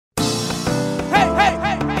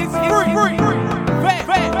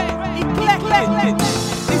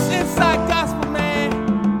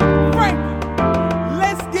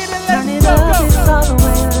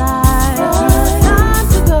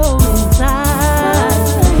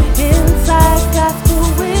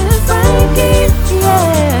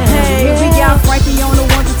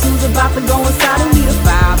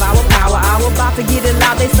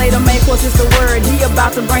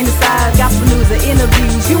about to bring the size. Gospel news and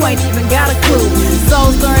interviews, you ain't even got a clue. Soul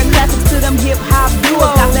stirring classics to them hip hop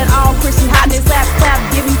duos. Got that all Christian hotness, slap clap,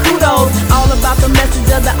 giving kudos. All about the message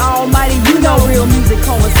of the Almighty. You know real music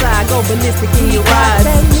coincide. Go ballistic in your ride.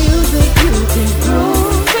 That music you can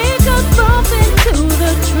groove. Take us both into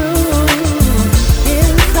the truth.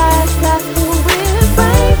 Inside Gospel with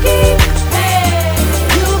Frankie. Hey,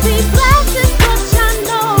 you'll be blessed is what I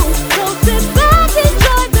know. So sit back,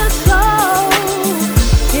 enjoy the show.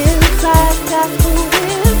 Inside Gospel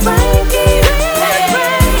with Frankie.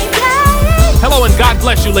 Hello and God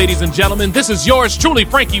bless you, ladies and gentlemen. This is yours truly,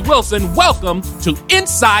 Frankie Wilson. Welcome to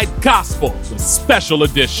Inside Gospel, the special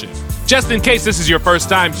edition. Just in case this is your first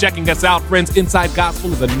time checking us out, friends, Inside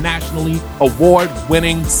Gospel is a nationally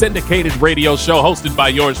award-winning syndicated radio show hosted by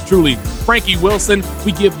yours truly, Frankie Wilson.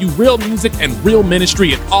 We give you real music and real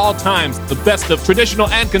ministry at all times, the best of traditional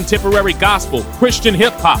and contemporary gospel, Christian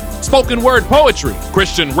hip-hop, spoken word poetry,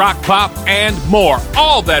 Christian rock pop, and more.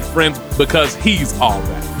 All that, friends, because he's all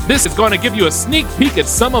that. This is going to give you a sneak peek at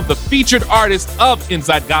some of the featured artists of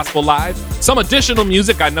Inside Gospel Live, some additional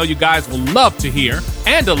music I know you guys will love to hear,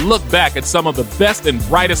 and a look back at some of the best and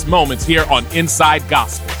brightest moments here on Inside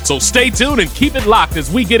Gospel. So stay tuned and keep it locked as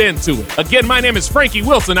we get into it. Again, my name is Frankie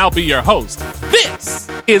Wilson. I'll be your host. This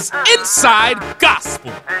is Inside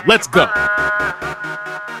Gospel. Let's go.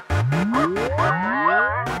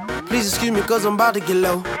 Please excuse me cause I'm about to get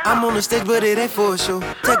low. I'm on the stage but it ain't for a show.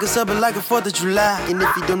 Take us up like a 4th of July. And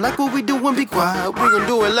if you don't like what we doing, be quiet. We gon'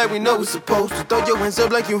 do it like we know we supposed to. Throw your hands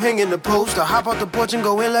up like you hanging the poster. Hop out the porch and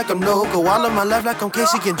go in like I'm no go. All of my life like I'm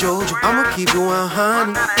Casey and Jojo. I'ma keep you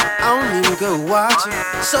 100. I don't even go watch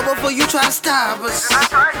it. So before you try to stop us,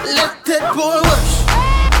 let that boy work.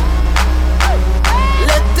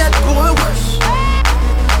 Let that boy work.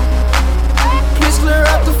 Please clear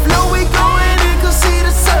out the flow. We going in, go see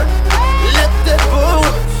the sun. Let that boy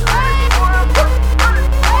work.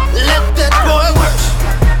 Let that boy work.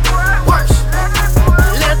 Work.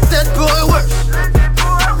 Let that boy work.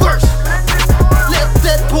 Work. Let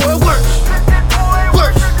that boy work.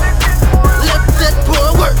 Work. Let that boy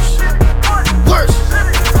work. Work.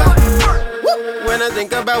 When I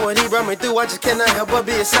think about what he brought me through, I just cannot help but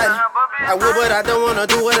be excited. I would, but I don't wanna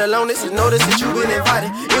do it alone. This is notice that you've been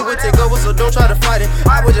invited. It would take over, so don't try to fight it.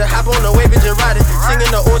 I would just hop on the wave and just ride it.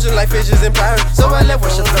 Singing the ocean like fishes and pirates. So I left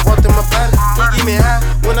worship and walked in my body. He give me high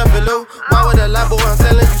when I'm below. Why would I lie, boy? I'm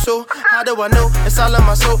telling you so. How do I know? It's all in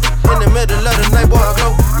my soul. In the middle of the night, boy, I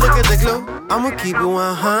glow. Look at the glow. I'ma keep it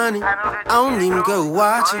 100. I don't even go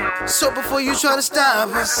watching. So before you try to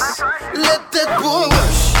stop us, let that boy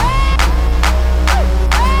work.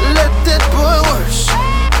 Let that boy work.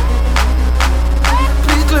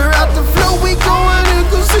 Clear out the flow, we going in,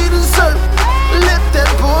 go see the sun. Let that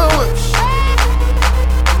boy work.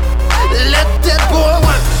 Let that boy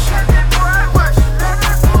work.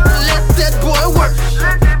 Let that boy work.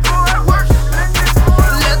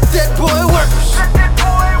 Let that boy work.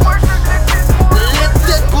 Let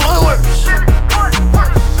that boy work.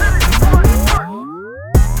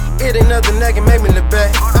 It ain't nothing that can make me look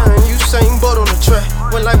back. Usain Bolt on the track.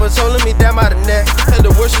 When life was holding me down by the neck, had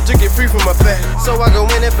to worship to get free from my back. So I go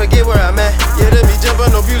in and forget where I'm at. Yeah, let me jump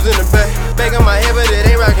on no views in the back. Bang on my head, but it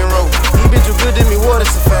ain't rock and roll. He been too good to me, what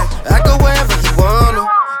is a fact? I go wherever he wanna.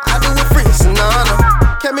 I do it free, it's an honor.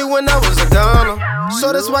 Kept me when I was a goner.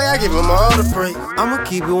 So that's why I give him all the praise. I'ma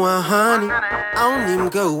keep it 100. I don't even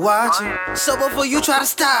go watching. So before you try to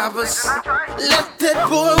stop us, let that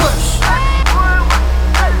boy work.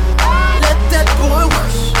 Let that boy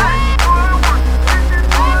work.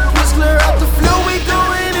 Clear out the flow, we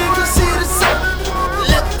going in to see the sun.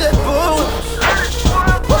 Let that boy work.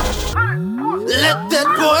 Let that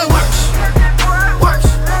boy work. Work.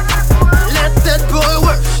 Let that boy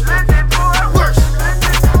work. Work.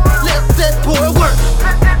 Let that boy work.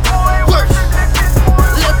 Work.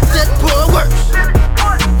 Let that boy work.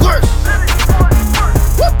 Work.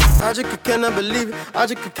 I just cannot believe it. I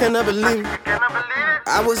just cannot believe it.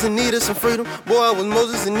 I was in need of some freedom. Boy, I was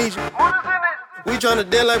Moses in Egypt. We tryna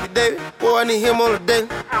deal like we David. Boy, I need him on the daily.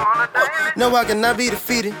 No, I cannot be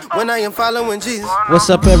defeated when I am following Jesus. What's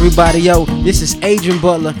up, everybody? Yo, this is Adrian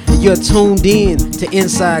Butler, and you're tuned in to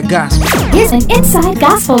Inside Gospel. Here's an Inside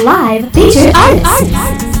Gospel Live featured artist.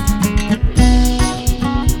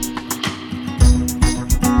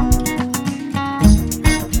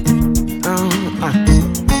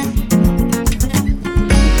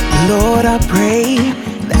 Lord, I pray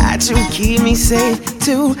that you keep me safe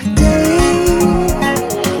today.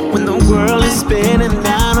 When the world is spinning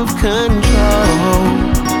out of control,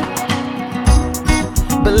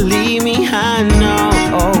 believe me, I know.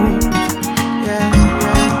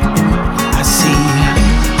 I see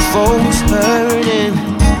folks hurting,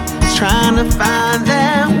 trying to find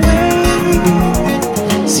their way.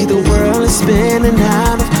 See, the world is spinning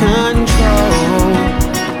out of control.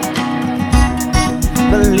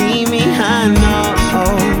 Believe me, I know.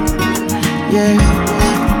 Yeah.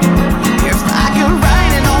 If I can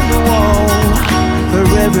write it on the wall for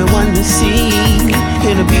everyone to see,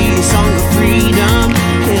 it'll be a song of freedom.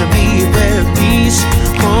 It'll be a prayer of peace.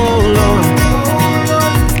 Oh Lord.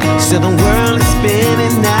 So the world is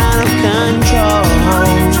spinning out of control.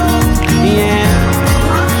 Yeah.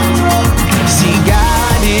 See,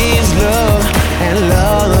 God is love and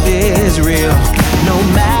love is real. No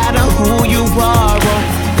matter who you are or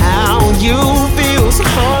how you feel, so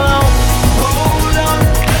hold on.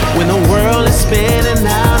 When the world is spinning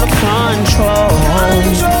out of control.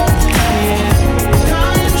 Yeah.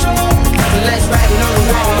 Let's write it on the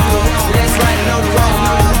wall. Let's write it on the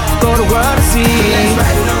wall. For the world to see. Let's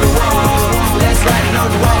write it on the wall. Let's write it on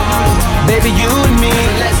the wall. Baby, you and me.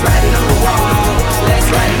 Let's write it on the wall. Let's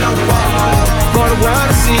write it on the wall. For the world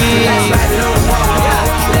to see. Let's write it on the wall.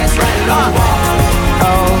 Let's write it on the wall.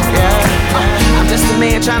 Oh yeah. I'm just a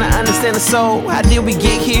man trying to understand the soul. How did we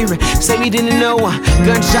get here? Say we didn't know.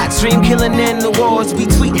 Gunshot stream killing in the wars. We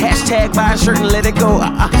tweet hashtag buy a shirt and let it go.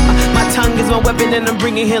 My tongue is my weapon and I'm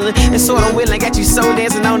bringing healing. It's sort of willing, got you soul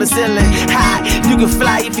dancing on the ceiling. High, you can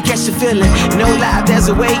fly if you catch the feeling. No lie, there's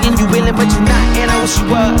a way and you willing, but you're not. And I wish you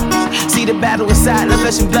was. See the battle inside, love,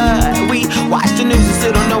 flesh and blood. We watch the news and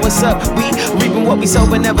still don't know what's up. We reaping what we sow,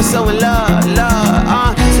 but never sowing love.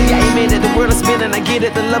 See, I amen that the world is spinning. I get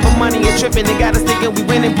it, the love of money is tripping. They got us thinking we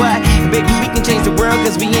winning, but baby, we can change the world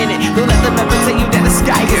cause we in it. Don't let them ever tell you that the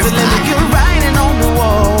sky is the limit. You're writing on the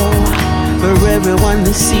wall for everyone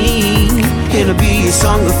to see. It'll be a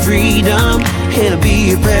song of freedom. It'll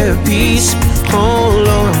be a prayer of peace. Oh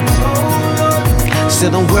Lord. So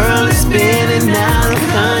the world is spinning out of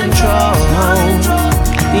control.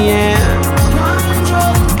 Yeah.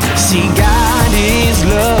 See, God is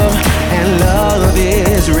love and love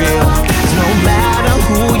is real. No matter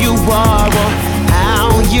who you are or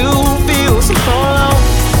how you feel, so hold on.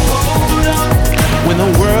 When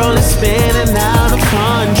the world is spinning out of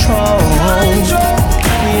control.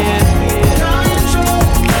 Yeah.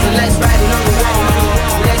 Let's write it on the wall.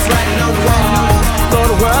 Let's write it on the wall. For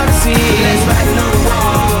the world to see. Let's write it on the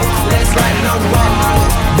wall. Let's write it on the wall.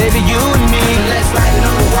 Baby, you and me. Let's write it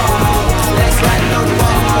on the wall. Let's write it on the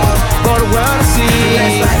wall. For the world to see.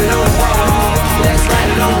 Let's write it on the wall. Let's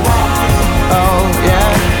write it on the wall. Oh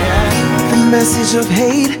yeah. The message of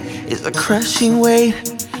hate is a crushing weight.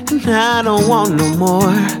 And I don't want no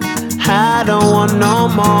more. I don't want no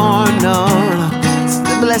more, no. It's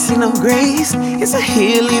the blessing of grace. It's a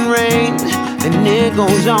healing rain. And it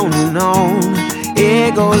goes on and on.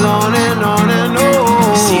 It goes on and on and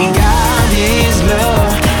on. See, God is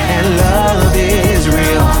love and love is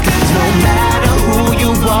real. No matter who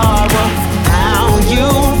you are or how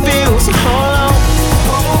you feel, so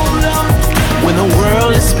hold on. When the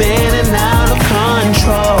world is spinning out of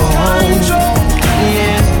control.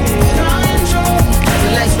 Yeah.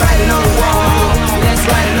 Let's write it on the wall. Let's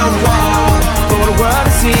write it on the wall. For the world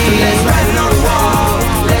to see. Let's write it on the wall.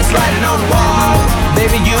 Let's write it on the wall.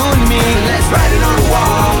 Baby, you and me. Let's write it on the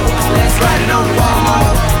wall. Let's write it on the wall.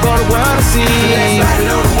 For the world to see. Let's write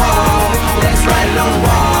it on the wall. Let's write it on the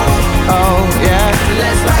wall. Oh yeah.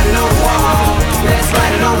 Let's write it on the wall. Let's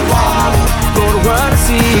write it on the wall. For the world to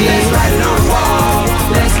see. Let's write it on the wall.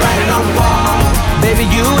 Let's write it on the wall. Baby,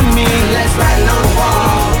 you and me. Let's write it on the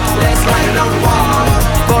wall. Let's write it on the wall.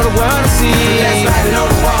 For the world to see. Let's write it on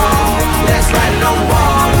the wall. Let's write it on the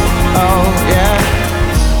wall. Oh yeah.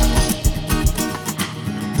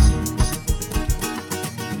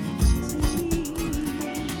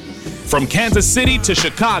 From Kansas City to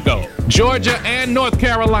Chicago, Georgia and North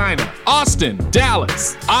Carolina, Austin,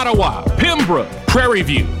 Dallas, Ottawa, Pembroke, Prairie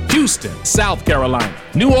View, Houston, South Carolina,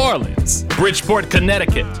 New Orleans, Bridgeport,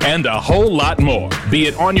 Connecticut, and a whole lot more. Be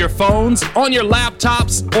it on your phones, on your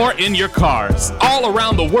laptops, or in your cars. All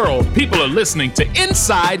around the world, people are listening to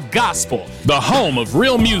Inside Gospel, the home of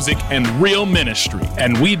real music and real ministry.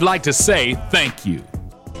 And we'd like to say thank you.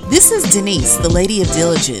 This is Denise, the Lady of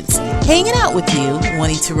Diligence, hanging out with you,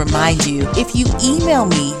 wanting to remind you, if you email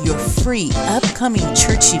me your free upcoming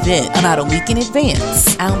church event about a week in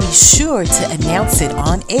advance, I'll be sure to announce it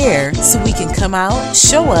on air so we can come out,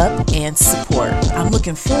 show up, and support. I'm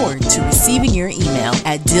looking forward to receiving your email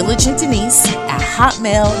at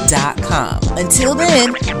diligentdenise@hotmail.com. Until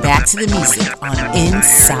then, back to the music on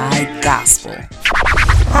Inside Gospel.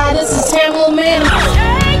 Hi, this is Tamil Man.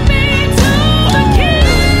 Take me to the King.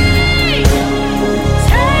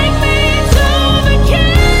 Take me to the King.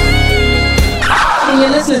 You're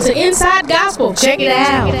listening to Inside Gospel. Check it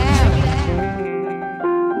out.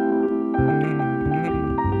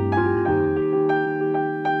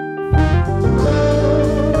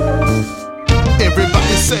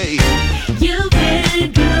 Everybody say, You've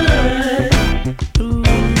been good.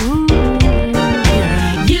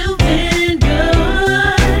 You've been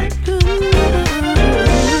good.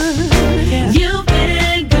 You've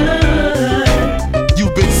been good.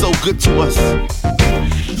 you've been so good to us.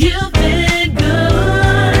 You've been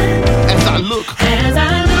good. As I look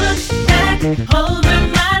back over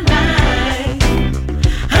my life,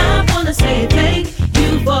 I wanna say thank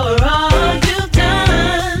you for all you've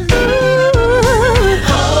done.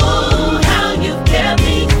 Oh, how you kept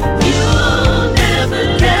me. You never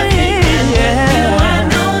left me. You, I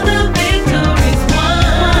know the victory's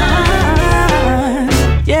won.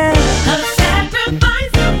 A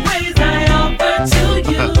sacrifice of praise I offer to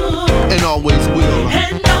you. and always will.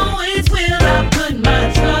 And always will I put my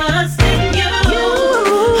trust in you.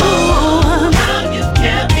 Oh, how you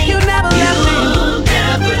kept me. You never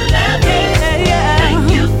left me. Thank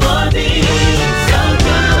you for being so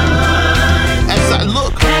good. As I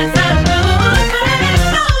look, As I look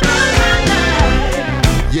back over my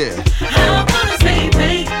life, yeah, I wanna say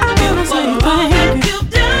thank you for all that you've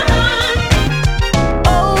done.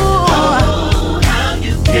 Oh, how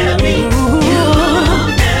you kept me. You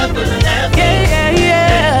never left me. Thank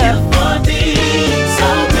you for being so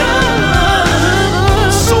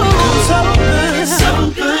good. so good. So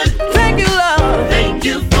good. Thank you, Lord. Thank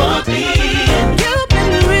you for being. You've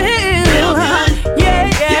been real good. You've been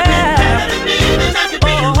better than me than I could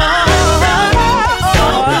be in my life. So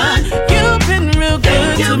good. You've been real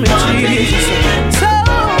good to me, Jesus. So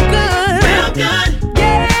good. Real good.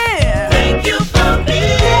 Thank you for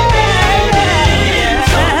being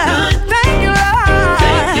so good. Thank you, Lord.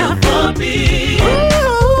 Thank you for being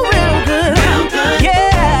real good. Real good.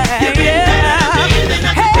 You've been better than me than I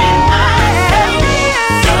could be in my life.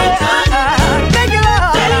 So good. Thank you,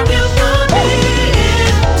 Lord. Thank you for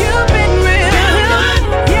being. You've been real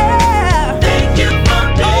good. Thank you for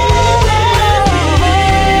being.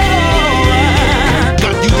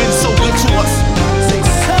 God, you've been so good to us.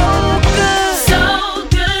 So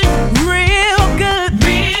good, real good,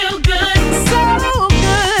 real good, so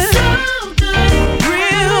good,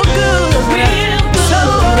 real good, real good, so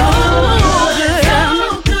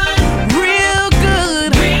good, real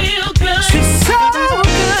good, real good, she's so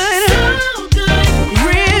good,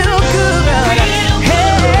 real good,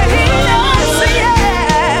 hey, say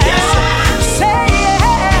yes, say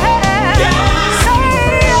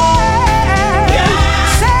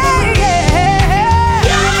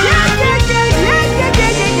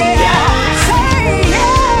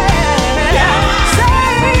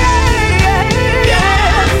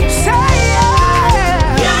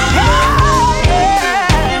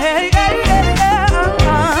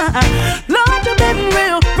Lord, you've been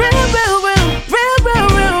real, real, real, real, real, real,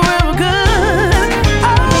 real, real good.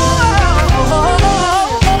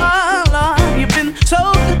 Oh, Lord, you've been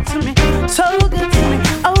so good to me, so good to me.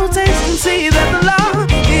 Oh, taste and see that the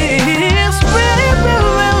Lord is real, real,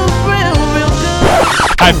 real, real, real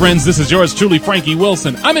good. Hi, friends. This is yours truly, Frankie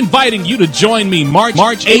Wilson. I'm inviting you to join me March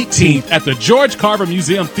 18th at the George Carver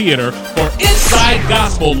Museum Theater for Inside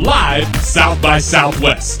Gospel Live South by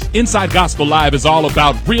Southwest. Inside Gospel Live is all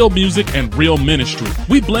about real music and real ministry.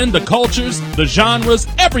 We blend the cultures, the genres,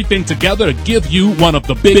 everything together to give you one of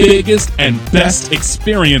the biggest and best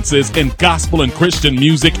experiences in gospel and Christian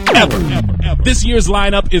music ever. This year's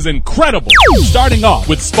lineup is incredible. Starting off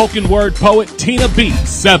with spoken word poet Tina B,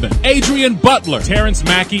 7, Adrian Butler, Terrence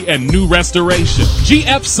Mackey and New Restoration,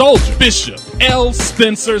 GF Soldier, Bishop, L.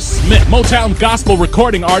 Spencer Smith, Motown gospel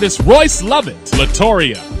recording artist Royce Lovett,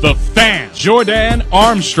 Latoria, The Fan, Jordan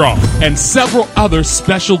Armstrong, and several other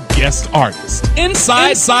special guest artists.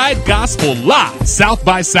 Inside Gospel Live, South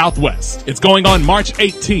by Southwest. It's going on March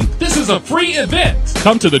 18th. This is a free event.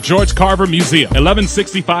 Come to the George Carver Museum,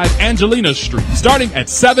 1165 Angelina Street, starting at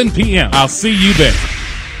 7 p.m. I'll see you there.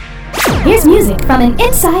 Here's music from an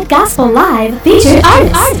Inside Gospel Live featured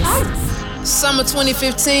artist. Summer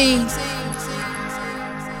 2015,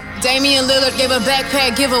 Damian Lillard gave a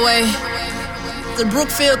backpack giveaway to the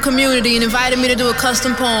Brookfield community and invited me to do a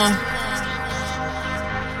custom poem.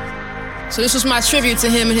 So this was my tribute to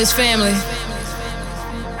him and his family.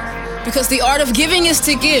 Because the art of giving is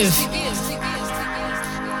to give.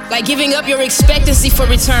 Like giving up your expectancy for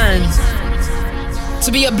return.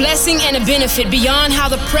 To be a blessing and a benefit beyond how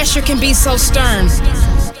the pressure can be so stern.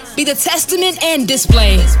 Be the testament and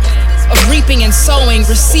display of reaping and sowing,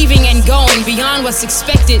 receiving and going beyond what's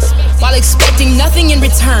expected while expecting nothing in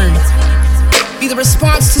return. Be the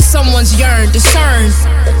response to someone's yearn. Discern,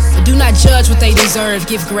 but do not judge what they deserve.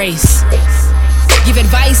 Give grace. Give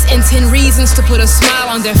advice and 10 reasons to put a smile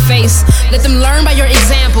on their face. Let them learn by your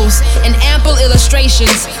examples and ample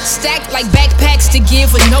illustrations. Stacked like backpacks to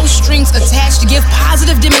give with no strings attached. To give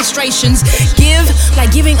positive demonstrations. Give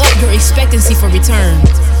like giving up your expectancy for return.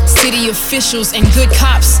 City officials and good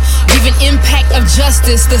cops give an impact of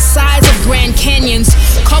justice the size of Grand Canyons.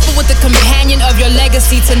 Coupled with the companion of your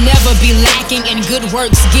legacy to never be lacking in good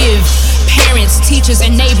works. Give parents, teachers,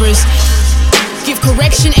 and neighbors. Give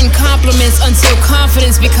correction and compliments until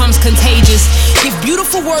confidence becomes contagious. Give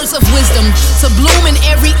beautiful words of wisdom to bloom in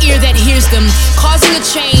every ear that hears them, causing a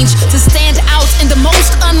change to stand out in the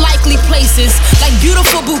most unlikely places, like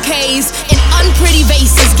beautiful bouquets in unpretty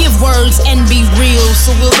vases. Give words and be real, so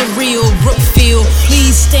will the real Brookfield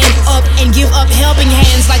please stand up and give up helping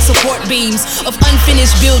hands like support beams of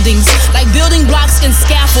unfinished buildings, like building blocks and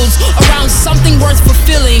scaffolds around something worth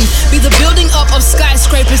fulfilling. Be the building up of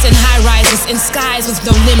skyscrapers and high rises and skies with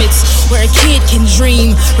no limits, where a kid can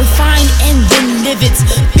dream, refine and then live it.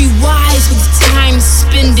 Be wise with time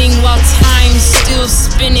spending while time's still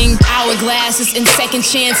spinning. Hourglasses and second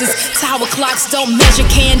chances, tower clocks don't measure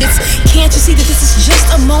candidates. Can't you see that this is just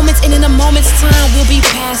a moment, and in a moment's time we'll be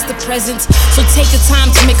past the present? So take the time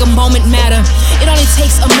to make a moment matter. It only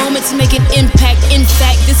takes a moment to make an impact. In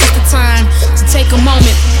fact, this is the time to take a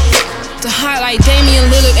moment to highlight Damian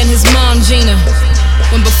Lillard and his mom Gina.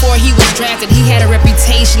 When before he was drafted, he had a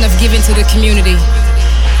reputation of giving to the community.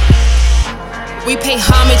 We pay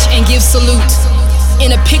homage and give salute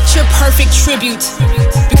in a picture-perfect tribute,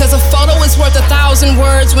 because a photo is worth 1,000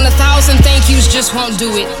 words when 1,000 thank yous just won't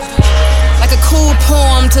do it. Like a cool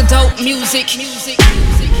poem to dope music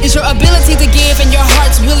is your ability to give and your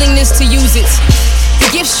heart's willingness to use it.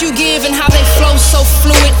 The gifts you give and how they flow so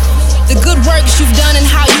fluid. The good works you've done and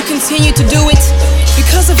how you continue to do it.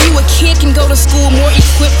 Because of you, a kid can go to school more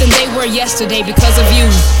equipped than they were yesterday because of you.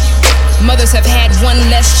 Mothers have had one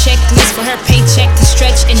less checklist for her paycheck to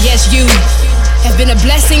stretch, and yes, you have been a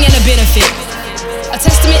blessing and a benefit, a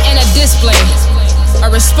testament and a display, a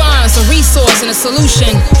response, a resource, and a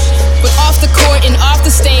solution. But off the court and off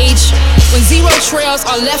the stage, when zero trails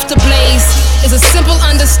are left ablaze, is a simple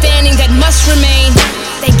understanding that must remain,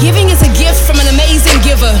 that giving is a gift from an amazing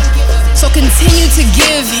giver. So continue to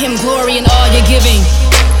give him glory in all you're giving,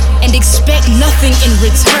 and expect nothing in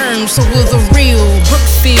return. So will the real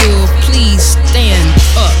Brookfield please stand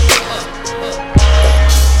up?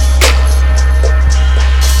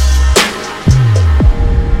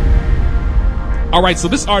 All right, so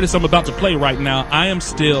this artist I'm about to play right now, I am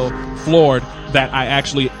still floored that I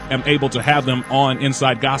actually am able to have them on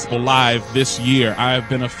Inside Gospel Live this year. I have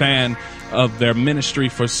been a fan of their ministry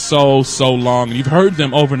for so long. You've heard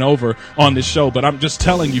them over and over on this show, but I'm just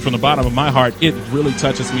telling you from the bottom of my heart, it really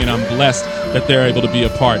touches me, and I'm blessed that they're able to be a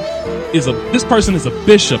part. This person is a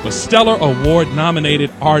bishop, a Stellar Award-nominated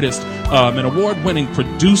artist, an award-winning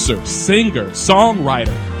producer, singer,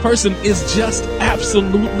 songwriter. Person is just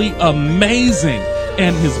absolutely amazing,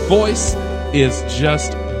 and his voice is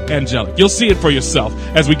just angelic. You'll see it for yourself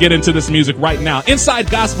as we get into this music right now. Inside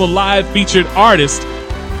Gospel Live featured artist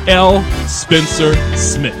L. Spencer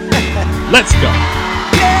Smith. Let's go.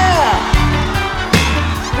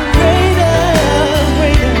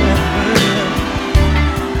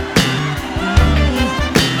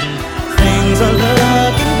 Things are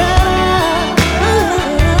looking better.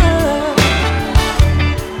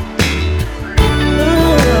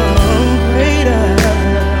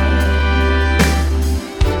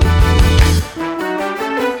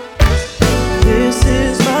 This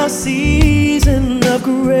is my season of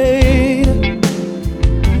greater.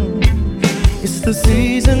 It's the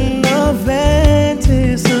season of anticipation.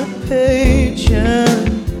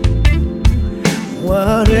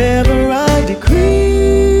 Whatever I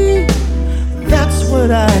decree, that's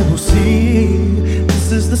what I will see.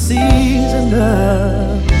 This is the season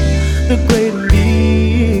of the greater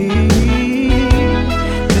me.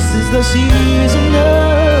 This is the season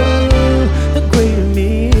of the greater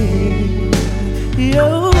me.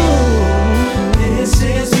 Yo. This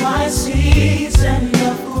is my season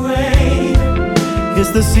of greater.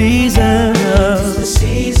 It's the season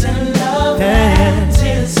of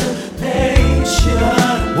anticipation.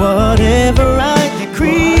 Whatever I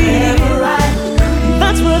decree,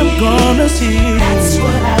 that's what I'm gonna see. That's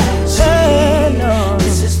what I see. No.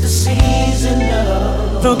 This is the season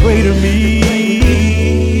of the greater me.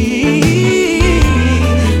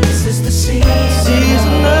 This is the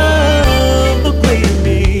season of the greater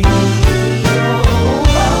me.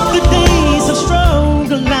 The days of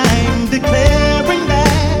struggle, I'm declaring that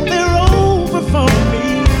they're over for me.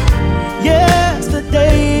 Yeah.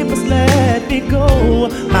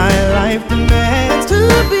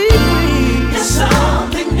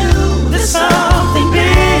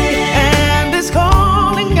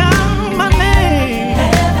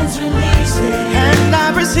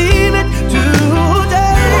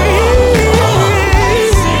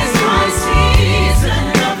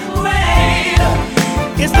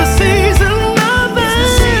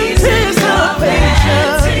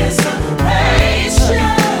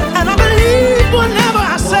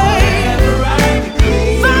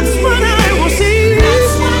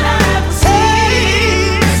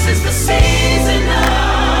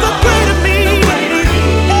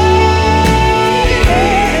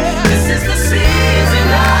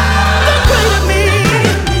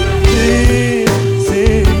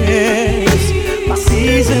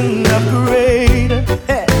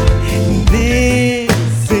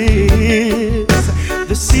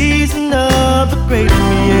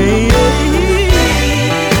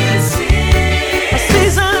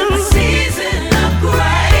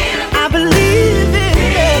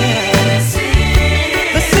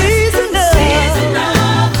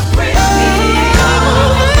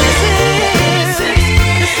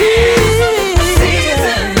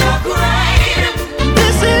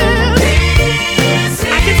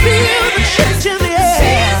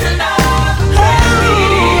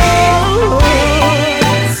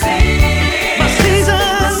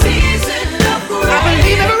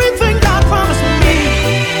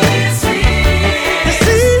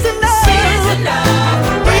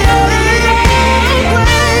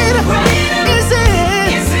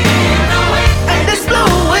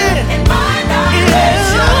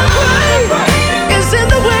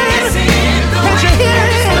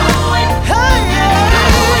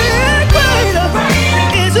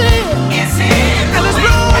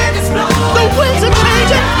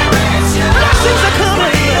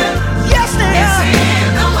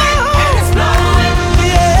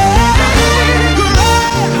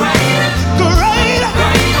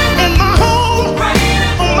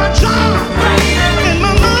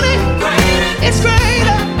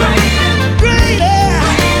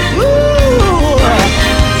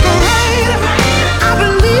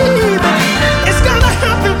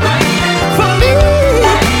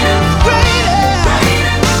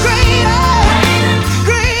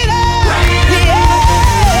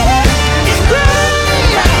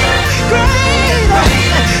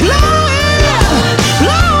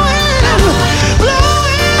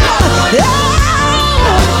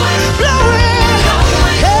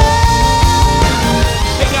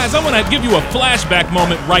 give you a flashback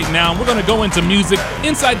moment right now. We're going to go into music.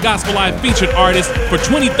 Inside Gospel Live featured artists for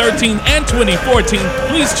 2013 and 2014.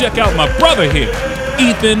 Please check out my brother here,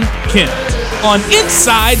 Ethan Kent, on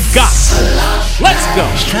Inside Gospel. Let's go.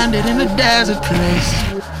 Stranded in a desert place,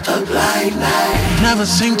 a blind light, never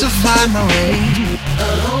seem to find my way.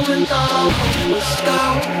 Alone and all homeless,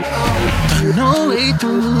 got no way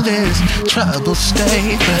through this troubled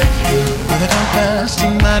state, but with a compass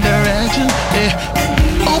in my direction, yeah.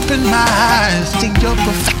 Open my eyes to your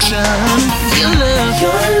perfection. Your love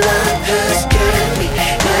has carried me,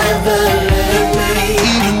 never let me,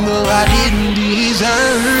 even though I didn't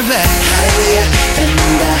deserve it. Higher than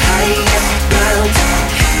the highest mountain,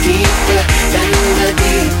 deeper than the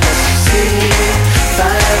deepest sea,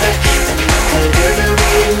 farther than I could ever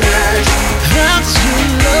imagine. That's your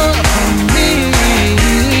love for me.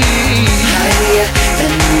 Higher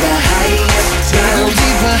than the highest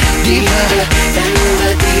mountain, deeper than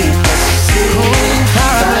the deepest sea,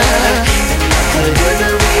 farther than I could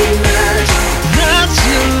ever imagine. That's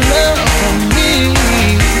your love for me.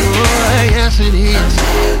 Oh, yes it is.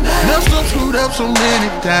 Messed up, screwed up so many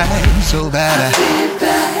times, so bad I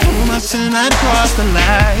threw my sin, I'd cross the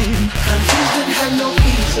line. Confused and had no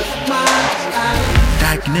peace of mind.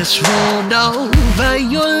 Darkness rolled over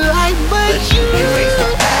your life, but you erased the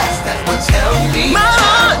past that once held me. My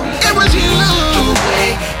heart, it was you. Took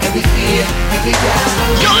away every fear, every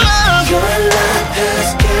doubt. Your love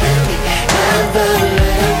has carried me, never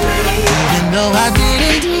let me, even though I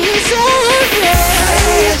didn't deserve it.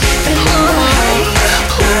 Higher than the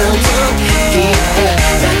highest mountain, deeper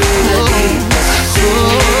than the deepest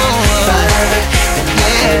sea, farther than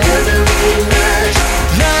I could ever imagine.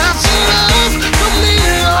 That's love for me,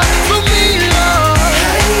 Lord, for me, Lord.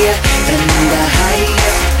 Higher than the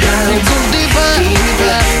highest mountain, it goes deeper,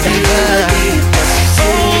 deeper than the deepest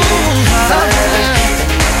sea, farther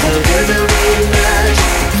than I could ever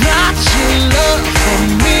imagine. That's your love for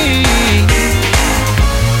me.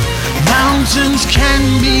 Mountains can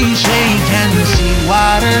be shaken, sea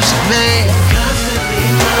waters they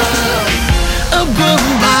constantly move. Above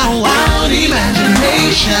my wild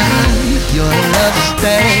imagination, your love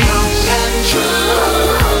stays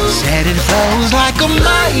true. Said it flows like a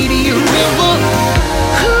mighty river,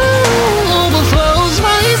 overflows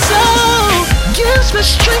my soul, gives me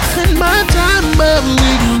strength in my time of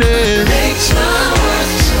weakness, makes my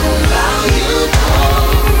worth so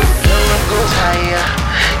valuable. Your love goes higher,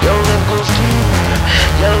 your love goes deeper,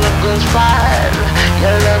 your love goes farther,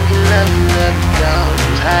 your love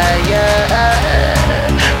goes higher.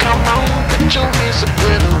 Come on, put your hands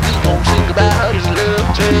together, we gon' sing about his love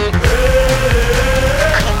too.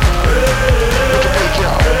 Come on, we can take it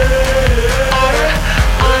all.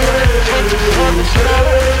 Honor, thank you for this love.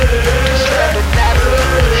 Just let it matter,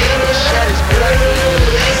 it shed his blood.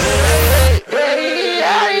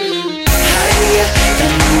 Higher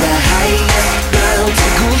than the highest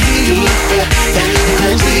mountain, deeper than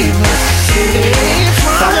the deepest sea,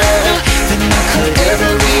 farther than I could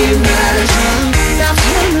ever imagine. That's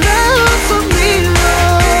your love for me,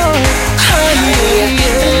 Lord. Higher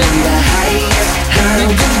than the highest mountain,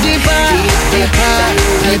 it goes deeper, deeper,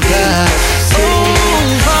 deeper. Oh,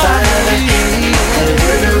 farther than I could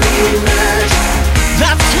ever imagine.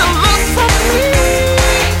 That's your love for me.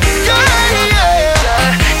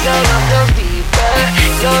 Your love goes deeper,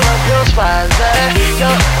 your love goes farther,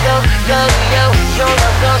 your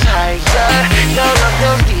love goes higher, your love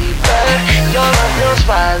goes deeper, your love goes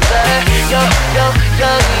farther, your love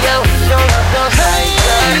goes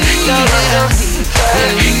higher, your love goes deeper,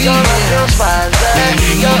 your love goes farther,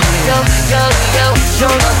 your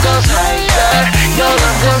love goes higher, your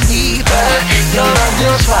love goes deeper, your love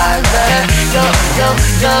goes farther, your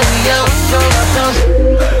love goes.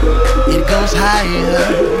 It goes higher,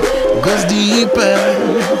 goes deeper,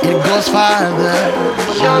 it goes farther.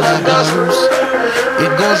 Your love goes.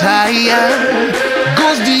 It goes higher,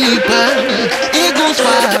 goes deeper, it goes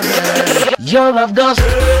farther. Your love goes.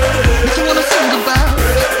 What you wanna sing about?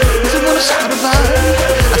 What you wanna shout about?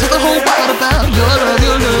 I tell the whole world about your love,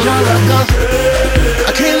 your love. Your love goes.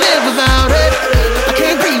 I can't live without it. I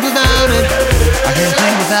can't breathe without it. I can't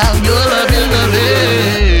think without your love, your love.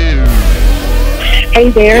 Hey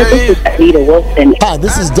there, this is Anita Wilson. Hi,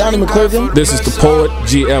 this is Donnie McClurkin. This is the poet,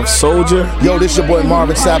 GF Soldier. Yo, this your boy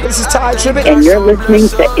Marvin Sapp. This is Ty Tribbett. And you're listening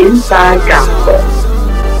to Inside Gospel.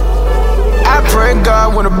 I pray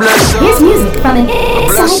God wanna bless us. Here's music from an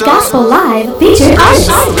Inside Gospel Live featured artist.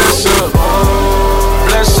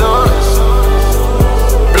 Bless us.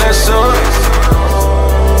 Bless us.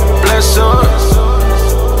 Bless us.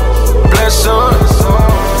 Bless us. Bless us.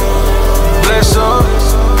 Bless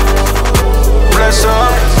us. Bless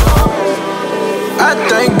us.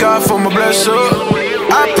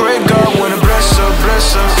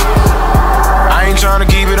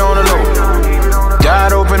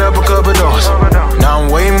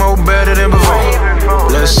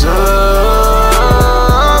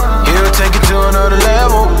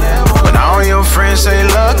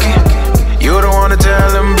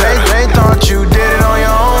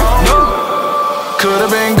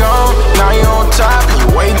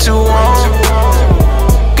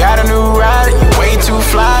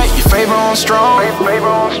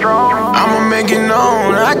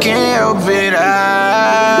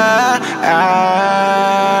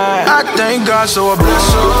 God, so I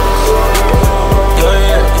bless her. Yeah,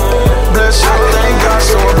 yeah. Bless her. I thank God,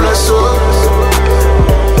 so I bless her.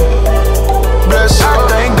 Bless her. I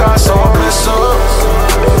thank God, so I bless her.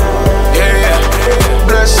 Yeah, yeah.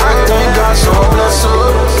 Bless her. I thank God, so I bless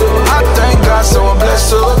her. I thank God, so I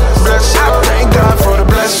bless her. Bless her. I thank God for the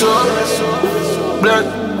bless her.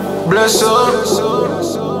 Bless her.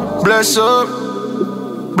 Bless her.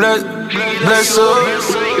 Bless her.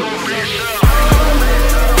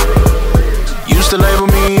 Used to label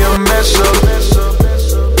me a mess up,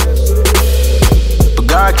 but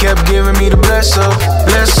God kept giving me the bless up.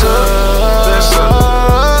 Bless her.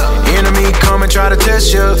 Enemy come and try to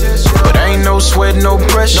test ya, but ain't no sweat, no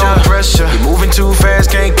pressure. You're moving too fast,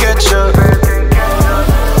 can't catch ya.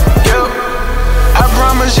 I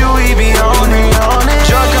promise you we be on it.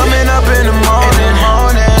 Joy coming up in the morning.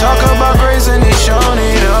 Talk about grace and he's showing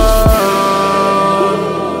it up.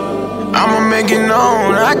 I'ma make it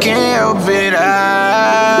known, I can't help it. I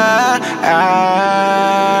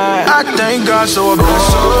thank God, so I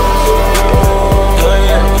bless her. Yeah,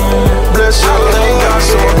 yeah. Bless her. I thank God,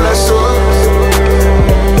 so I bless her.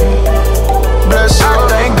 Bless her. I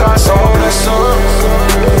thank God, so I bless her.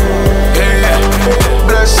 Yeah, yeah.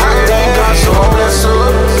 Bless her. I thank God, so I bless her.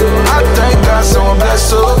 I thank God, so I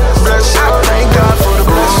bless her. Bless her. I thank God for the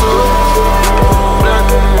bless her.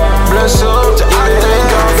 Bless her. I thank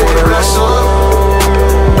God for the bless her.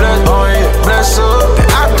 Oh yeah, bless her.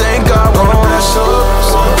 I thank God for the bless her.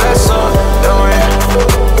 Bless her. Oh yeah.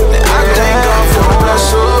 I thank God for the bless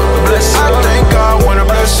her. Bless her. I thank God when I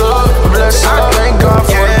bless her. Bless her. I thank God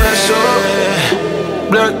for the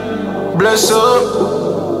bless her.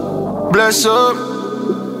 Bless her.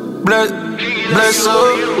 Bless her. Bless her.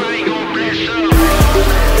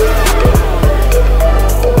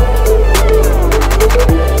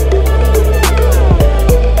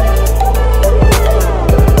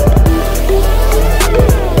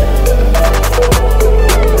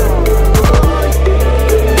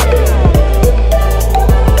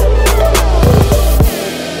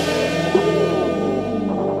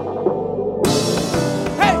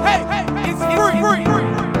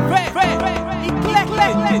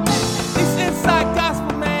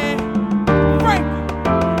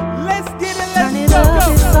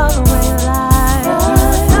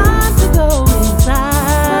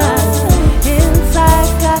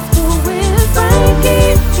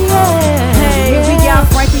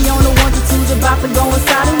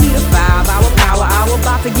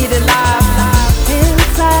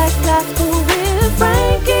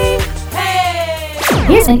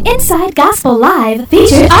 Here's an Inside Gospel Live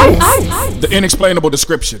featured artist. The inexplainable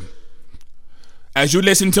description. As you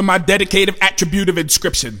listen to my dedicated attributive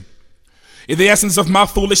inscription, in the essence of my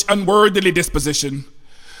foolish, unworthily disposition,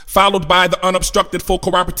 followed by the unobstructed full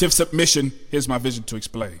cooperative submission, here's my vision to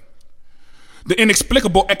explain. The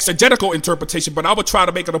inexplicable exegetical interpretation, but I will try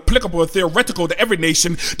to make it applicable and theoretical to every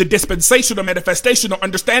nation, the dispensational manifestation or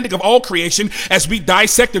understanding of all creation as we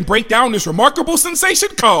dissect and break down this remarkable sensation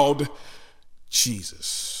called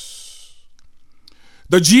Jesus.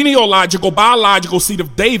 The genealogical, biological seed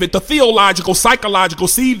of David, the theological, psychological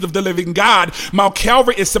seed of the living God. Mount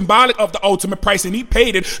Calvary is symbolic of the ultimate price, and he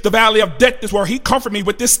paid it. The valley of death is where he comforted me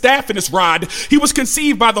with this staff and this rod. He was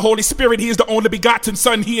conceived by the Holy Spirit. He is the only begotten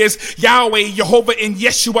Son. He is Yahweh, Jehovah, and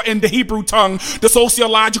Yeshua in the Hebrew tongue. The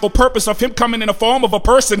sociological purpose of him coming in the form of a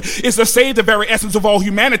person is to save the very essence of all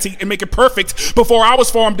humanity and make it perfect. Before I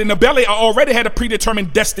was formed in the belly, I already had a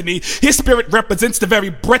predetermined destiny. His spirit represents the very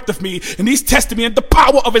breath of me, and he's tested me in the power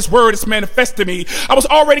of his word is manifested me. I was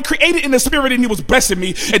already created in the spirit, and he was blessing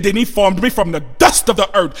me, and then he formed me from the dust of the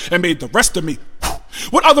earth and made the rest of me.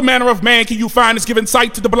 What other manner of man can you find is giving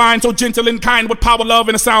sight to the blind, so gentle and kind, with power, love,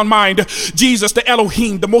 and a sound mind? Jesus, the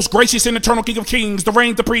Elohim, the most gracious and eternal King of Kings, the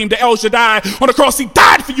reign supreme, the El Shaddai. On the cross, he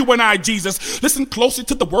died for you and I, Jesus. Listen closely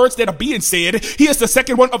to the words that are being said. He is the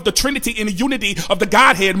second one of the Trinity in the unity of the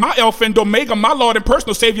Godhead. My Alpha and Omega, my Lord and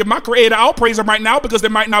personal Savior, my Creator. I'll praise him right now because there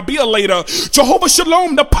might not be a later. Jehovah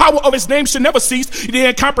Shalom, the power of his name should never cease. The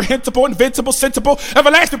incomprehensible, invincible, sensible,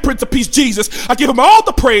 everlasting Prince of Peace, Jesus. I give him all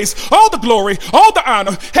the praise, all the glory, all the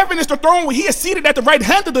honor. Heaven is the throne where he is seated at the right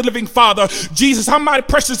hand of the living Father. Jesus, how mighty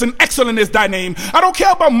precious and excellent is thy name. I don't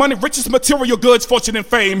care about money, riches, material goods, fortune, and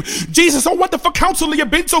fame. Jesus, oh wonderful counselor,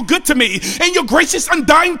 you've been so good to me. In your gracious,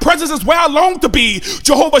 undying presence is where I long to be.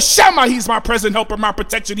 Jehovah Shammah, he's my present helper, my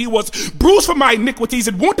protection. He was bruised for my iniquities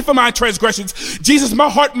and wounded for my transgressions. Jesus, my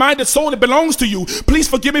heart, mind, and soul, it belongs to you. Please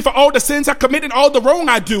forgive me for all the sins I committed, all the wrong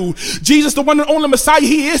I do. Jesus, the one and only Messiah,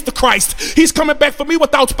 he is the Christ. He's coming back for me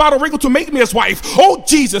without spot or wrinkle to make me his wife. Oh,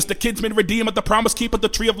 Jesus, the kinsman redeemer, the promise keeper, the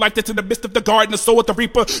tree of life that's in the midst of the garden, the soul of the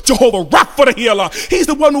reaper, Jehovah Rapha the healer. He's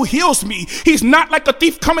the one who heals me. He's not like a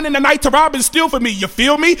thief coming in the night to rob and steal from me. You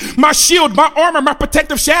feel me? My shield, my armor, my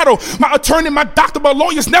protective shadow, my attorney, my doctor, my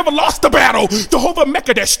lawyers never lost the battle. Jehovah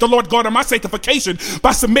Mekadesh, the Lord God of my sanctification.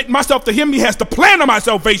 By submitting myself to him, he has the plan of my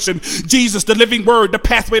salvation. Jesus, the living word, the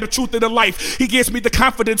pathway, the truth, and the life. He gives me the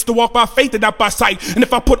confidence to walk by faith and not by sight. And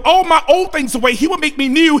if I put all my old things away, he will make me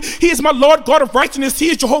new. He is my Lord God of righteousness. He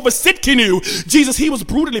is Jehovah Sitkinu. Jesus, he was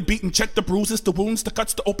brutally beaten. Check the bruises, the wounds, the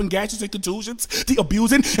cuts, the open gashes and contusions, the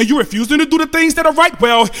abusing, and you refusing to do the things that are right.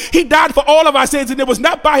 Well, he died for all of our sins, and it was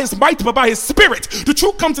not by his might, but by his spirit. The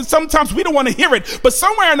truth comes, and sometimes we don't want to hear it, but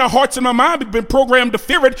somewhere in our hearts and our mind, we've been programmed to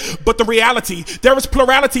fear it. But the reality, there is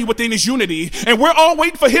plurality within his unity, and we're all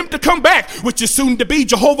waiting for him to come back, which is soon to be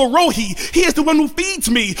Jehovah Rohi. He is the one who feeds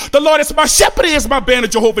me. The Lord is my shepherd, he is my banner,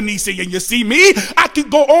 Jehovah Nisi. And you see me, I can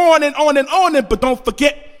go on and on and on, but don't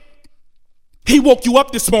forget, he woke you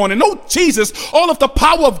up this morning. Oh, Jesus, all of the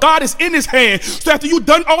power of God is in his hand. So after you've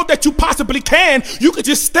done all that you possibly can, you could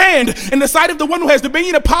just stand in the sight of the one who has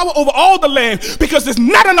dominion and power over all the land, because there's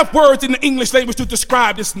not enough words in the English language to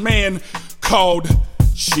describe this man called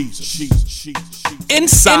Jesus.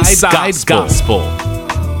 Inside Gospel.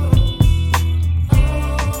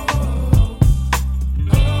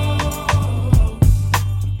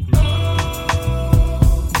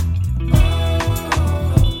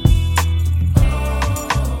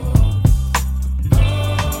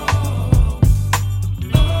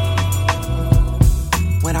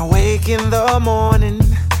 In the morning,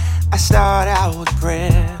 I start out with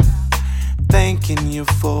prayer, thanking you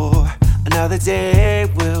for another day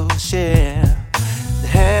we'll share. The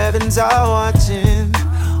heavens are watching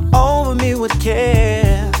over me with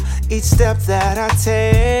care. Each step that I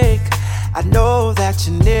take, I know that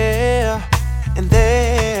you're near, and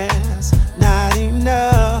there's not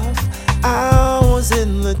enough hours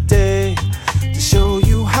in the day to show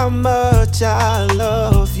you how much I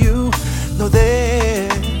love you. No,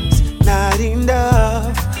 there's not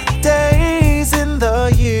enough days in the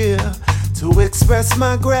year to express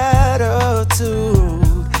my gratitude.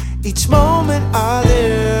 Each moment I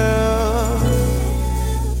live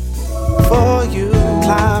for you.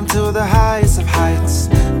 Climb to the highest of heights,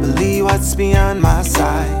 believe what's beyond my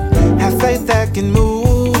sight. Have faith that can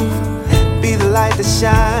move, be the light that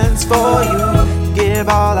shines for you. Give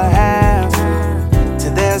all I have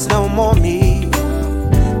till there's no more me.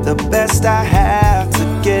 The best I have to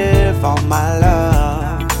give, all my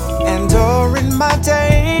love. And during my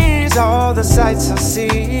days, all the sights I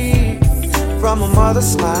see, from a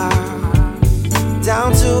mother's smile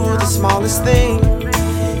down to the smallest thing,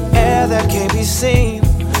 air that can't be seen,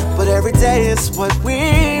 but every day it's what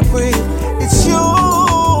we breathe. It's you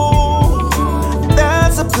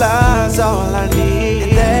that supplies all I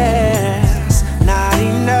need. There's not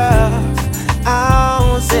enough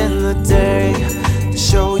hours in the day to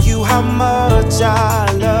show you how much I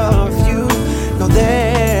love you. No,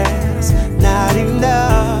 there's not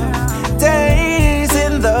enough days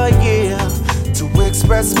in the year to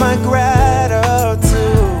express my gratitude.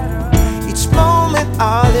 Each moment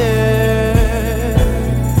I live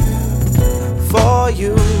for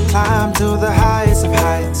you. Climb to the highest of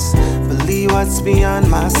heights, believe what's beyond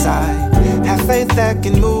my sight. Have faith that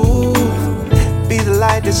can move, be the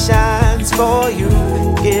light that shines for you.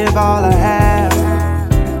 Give all I have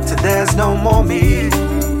till there's no more me.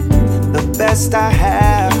 The best I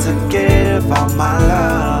have to give, all my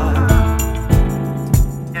love.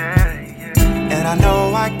 And I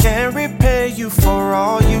know I can't repay you for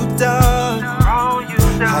all you've done. How you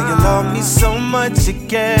love me so much, you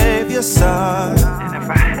gave your son.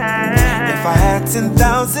 And if I had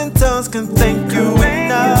 10,000 tongues, can thank you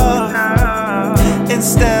enough.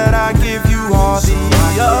 Instead I give you all the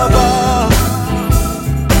above.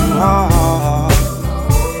 Oh,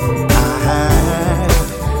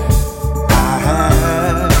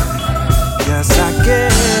 yes, I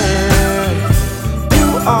give you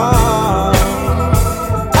all.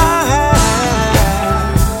 I have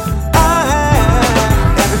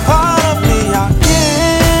every part of me. I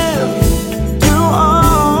give you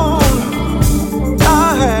all. I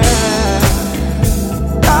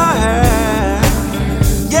have,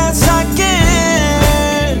 yes, I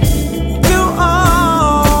give you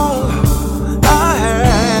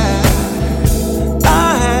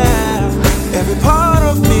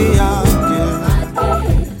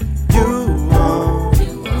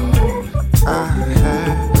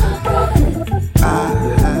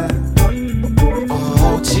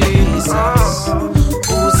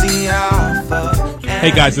Hey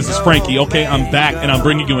guys, this is Frankie. Okay, I'm back and I'm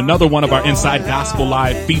bringing you another one of our Inside Gospel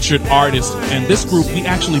Live featured artists. And this group we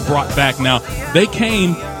actually brought back. Now, they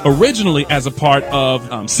came originally as a part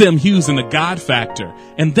of Sim Hughes and the God Factor.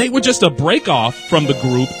 And they were just a break off from the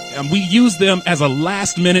group. And we used them as a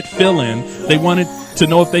last minute fill-in. They wanted to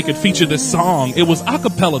know if they could feature this song. It was a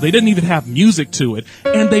cappella. They didn't even have music to it.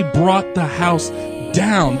 And they brought the house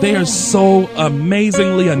down. They are so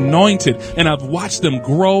amazingly anointed, and I've watched them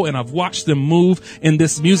grow and I've watched them move in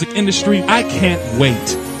this music industry. I can't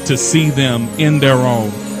wait to see them in their own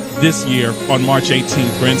this year on March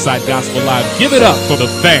 18th for Inside Gospel Live. Give it up for the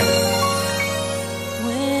fam.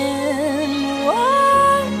 When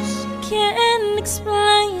words can't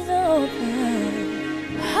explain the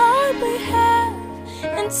heart we have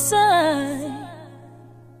inside,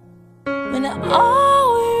 when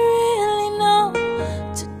all we really know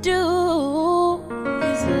to do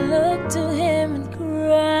is look to him and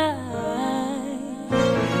cry.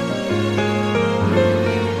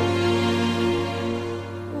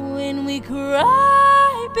 When we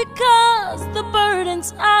cry because the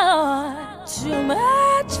burdens are too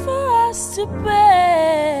much for us to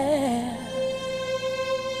bear,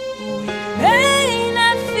 we may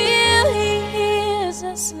not feel he hears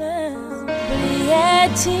us now, but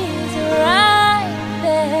yet he's right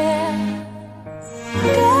there.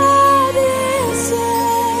 God is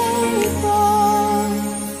able.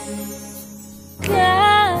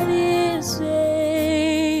 God is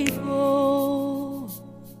able.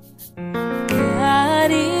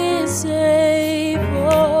 God is able,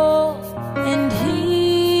 and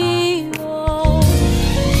he won't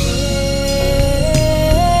fail.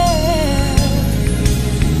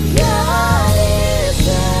 God is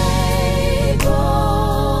able.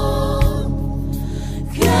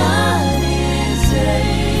 God is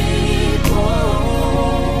able.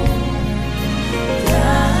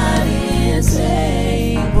 God is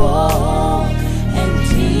able, and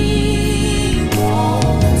he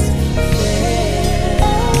won't fail.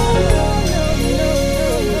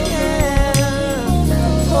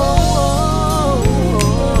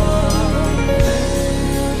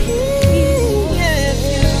 If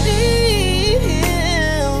you need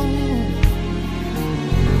him,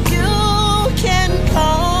 you can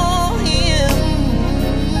call him.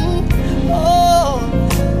 Oh,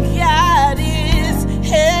 God is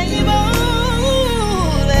able,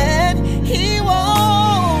 and he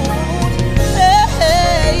won't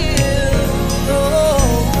fail you.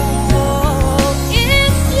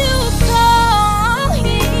 If you call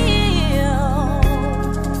him,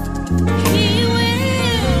 he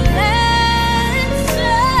will answer.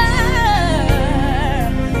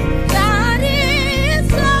 God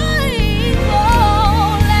is able,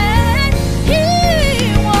 and he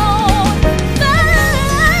won't fail.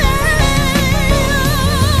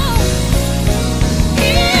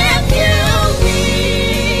 If you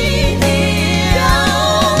need him,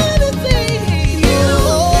 you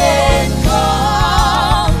can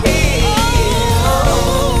call him.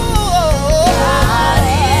 God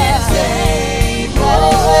is able,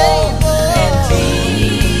 and he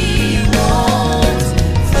won't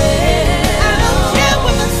fail. I don't care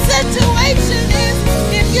what the situation is.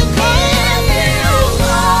 If you call him,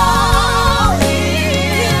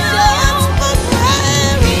 just for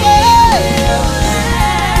prayer, he will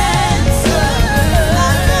answer.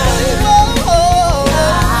 I know he won't.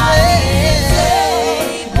 God is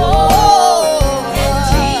able, and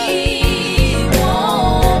he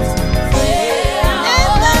won't fail.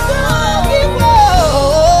 And I know he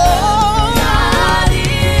won't. God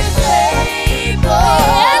is able.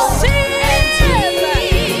 Yes, he is. I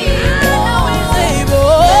know he's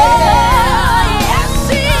able. Yes,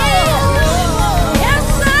 he is. Yes,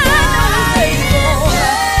 I know he's able.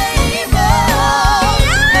 And he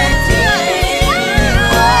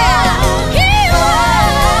won't. He won't.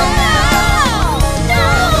 No,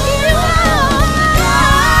 he won't.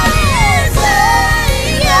 God is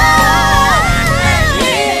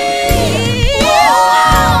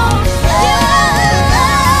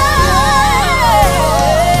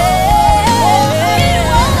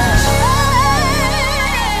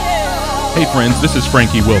Hey friends, this is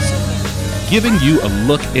Frankie Wilson, giving you a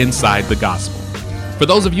look inside the gospel. For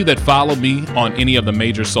those of you that follow me on any of the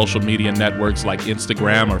major social media networks like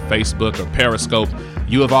Instagram or Facebook or Periscope,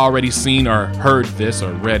 you have already seen or heard this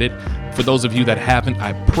or read it. For those of you that haven't,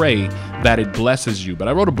 I pray that it blesses you. But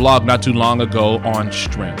I wrote a blog not too long ago on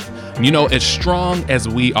strength. And you know, as strong as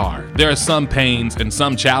we are, there are some pains and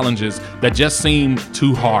some challenges that just seem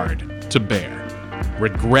too hard to bear.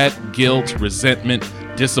 Regret, guilt, resentment,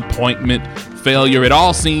 disappointment, failure, it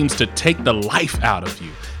all seems to take the life out of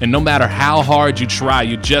you. And no matter how hard you try,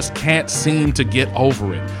 you just can't seem to get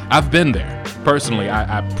over it. I've been there. Personally,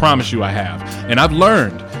 I promise you I have. And I've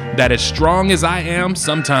learned that as strong as I am,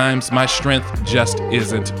 sometimes my strength just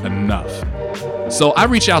isn't enough. So I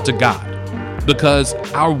reach out to God, because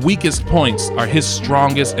our weakest points are His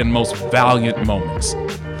strongest and most valiant moments.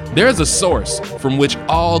 There is a source from which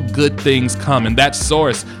all good things come, and that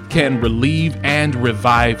source can relieve and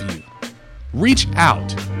revive you. Reach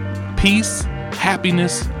out. Peace,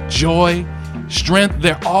 happiness, joy, strength,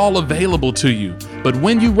 they're all available to you. But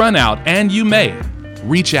when you run out, and you may,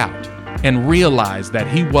 reach out and realize that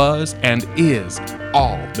He was and is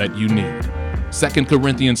all that you need. 2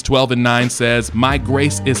 Corinthians 12:9 says, "My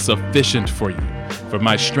grace is sufficient for you, for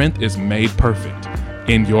my strength is made perfect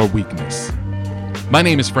in your weakness." My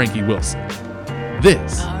name is Frankie Wilson.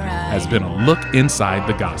 This has been a look inside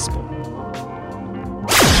the gospel.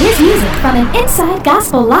 Here's music from an Inside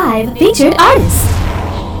Gospel Live featured artist.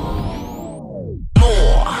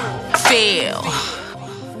 Feel.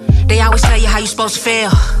 They always tell you how you supposed to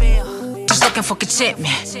feel. Just looking for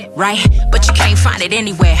contentment, right? But you can't find it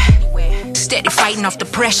anywhere. Steady fighting off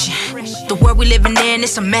depression. The world we living in,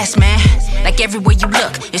 it's a mess, man. Like everywhere you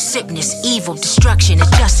look, it's sickness, evil, destruction,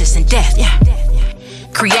 injustice, and death. Yeah.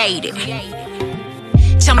 Created.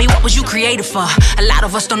 Tell me, what was you created for? A lot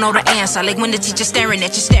of us don't know the answer. Like when the teacher's staring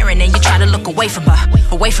at you, staring, and you try to look away from her.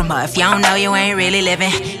 Away from her. If you don't know, you ain't really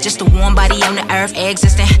living. Just a warm body on the earth,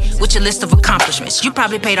 existing with your list of accomplishments. You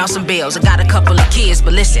probably paid off some bills and got a couple of kids.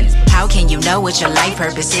 But listen, how can you know what your life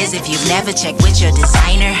purpose is if you've never checked with your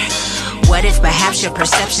designer? What if perhaps your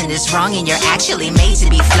perception is wrong and you're actually made to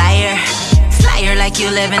be flyer? Flyer like you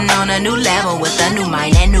living on a new level with a new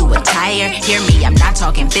mind and new attire. Hear me, I'm not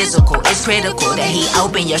talking physical. It's critical that He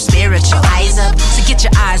open your spiritual eyes up. So get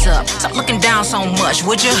your eyes up. Stop looking down so much,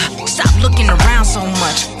 would you? Stop looking around so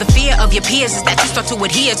much. The fear of your peers is that you start to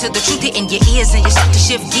adhere to the truth hitting your ears and you start to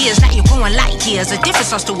shift gears. Now you're growing light years. A difference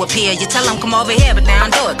starts to appear. You tell them come over here, but they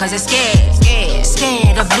don't do it cause they're scared.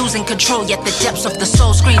 Scared of losing control, yet the depths of the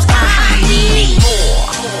soul screams, I need more.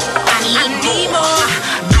 I need more.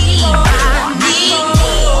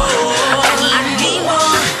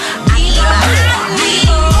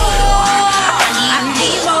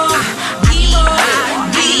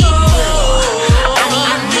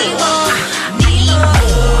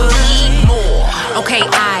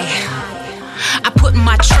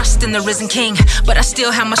 In the risen King, but I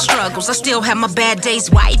still have my struggles, I still have my bad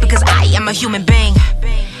days. Why? Because I am a human being.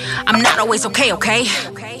 I'm not always okay.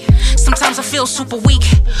 Sometimes I feel super weak,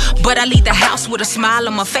 but I leave the house with a smile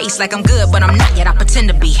on my face, like I'm good, but I'm not yet. I pretend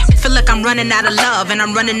to be. Feel like I'm running out of love, and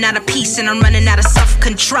I'm running out of peace, and I'm running out of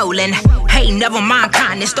self-control. And hey, never mind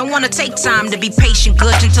kindness. Don't wanna take time to be patient,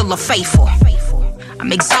 good, gentle, or faithful.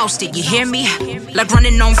 I'm exhausted, you hear me? Like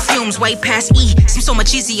running on fumes, way past E. Seems so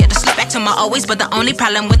much easier to slip back to my always, but the only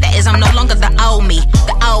problem with that is I'm no longer the old me.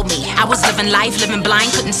 I was living life, living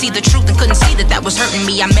blind, couldn't see the truth and couldn't see that was hurting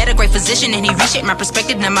me. I met a great physician and he reshaped my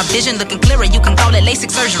perspective, now my vision looking clearer. You can call it LASIK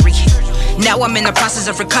surgery. Now I'm in the process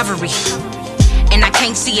of recovery, and I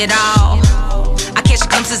can't see it all. I catch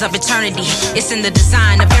glimpses of eternity. It's in the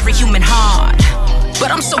design of every human heart. But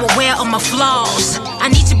I'm so aware of my flaws. I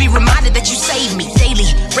need to be reminded that you save me daily.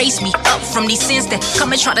 Raise me up from these sins that come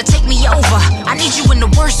and try to take me over. I need you in the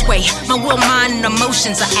worst way. My will, mind, and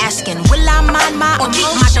emotions are asking, will I mind my or keep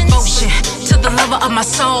my devotion to the lover of my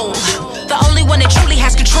soul, the only one that truly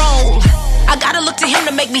has control? I gotta look to Him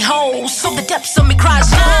to make me whole. So the depths of me cries,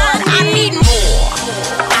 Lord, I need more.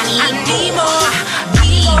 I need more. I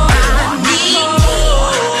need more.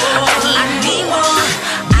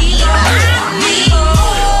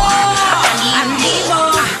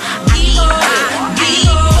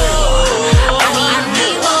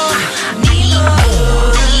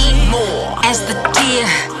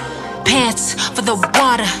 For the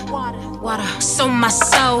water, so my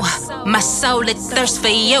soul, it thirsts for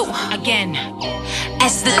you again.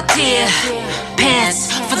 As the deer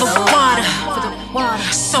pants for the water,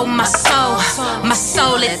 so my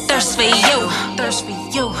soul, it thirsts for you.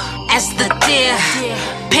 As the deer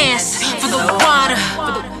pants for the water,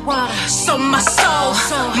 so my soul,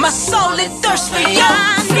 it thirsts for you.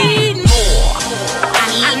 I need more.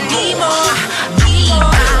 I need more. I need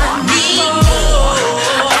more.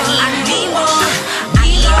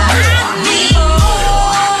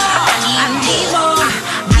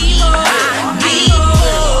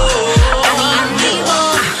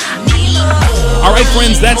 right,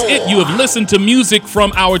 friends, that's it. You have listened to music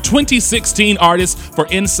from our 2016 artists for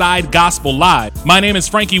Inside Gospel Live. My name is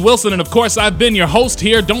Frankie Wilson, and of course, I've been your host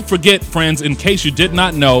here. Don't forget, friends, in case you did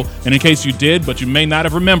not know, and in case you did, but you may not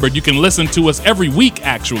have remembered, you can listen to us every week,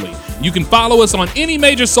 actually. You can follow us on any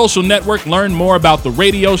major social network, learn more about the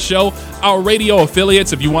radio show, our radio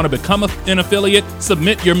affiliates. If you want to become an affiliate,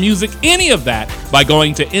 submit your music, any of that, by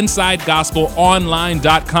going to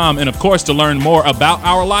InsideGospelOnline.com. And of course, to learn more about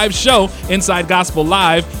our live show, Inside Gospel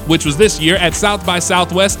Live, which was this year at South by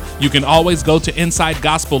Southwest, you can always go to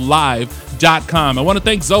InsideGospelLive.com. I want to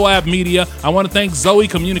thank Zoab Media. I want to thank Zoe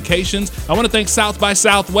Communications. I want to thank South by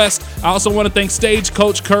Southwest. I also want to thank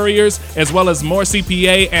Stagecoach Couriers, as well as More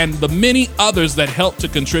CPA, and the many others that helped to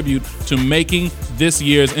contribute to making this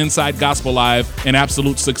year's Inside Gospel Live an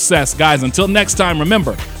absolute success. Guys, until next time,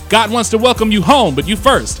 remember, God wants to welcome you home, but you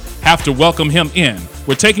first have to welcome him in.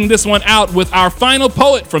 We're taking this one out with our final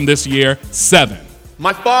poet from this year, 7.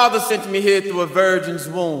 My father sent me here through a virgin's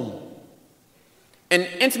womb. An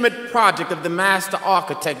intimate project of the master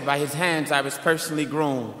architect, by his hands I was personally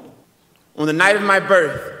groomed. On the night of my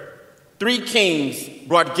birth, 3 kings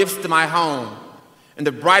brought gifts to my home, and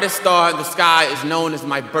the brightest star in the sky is known as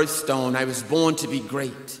my birthstone. I was born to be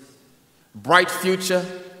great. Bright future,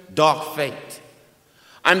 dark fate.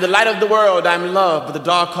 I'm the light of the world, I'm love, but the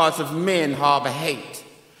dark hearts of men harbor hate.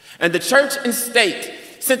 And the church and state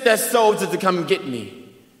sent their soldiers to come get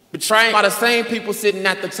me, betraying by the same people sitting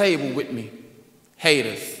at the table with me.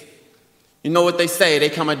 Haters. You know what they say,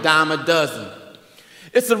 they come a dime a dozen.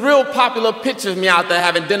 It's a real popular picture of me out there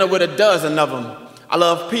having dinner with a dozen of them. I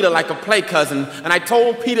love Peter like a play cousin, and I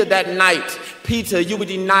told Peter that night, Peter, you would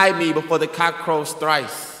deny me before the cock crows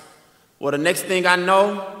thrice. Well, the next thing I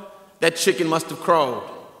know, that chicken must have crowed.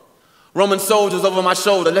 Roman soldiers over my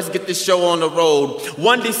shoulder, let's get this show on the road.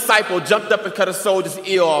 One disciple jumped up and cut a soldier's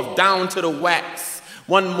ear off, down to the wax.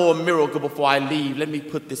 One more miracle before I leave, let me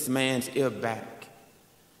put this man's ear back.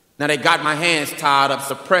 Now they got my hands tied up,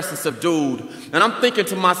 suppressed and subdued. And I'm thinking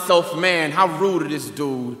to myself, man, how rude it is,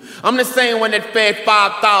 dude. I'm the same one that fed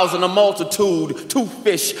 5,000, a multitude, 2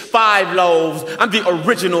 fish, 5 loaves. I'm the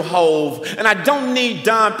original Hove. And I don't need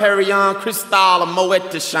Dom Perignon, Cristal, or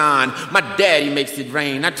Moet to shine. My daddy makes it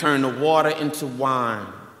rain. I turn the water into wine.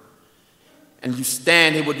 And you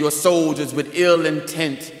stand here with your soldiers with ill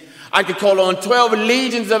intent. I could call on 12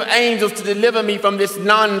 legions of angels to deliver me from this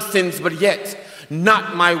nonsense, but yet,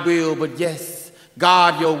 not my will, but yes,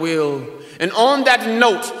 God, your will. And on that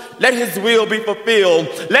note, let his will be fulfilled.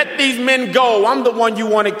 Let these men go. I'm the one you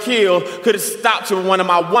want to kill. Could have stopped you with one of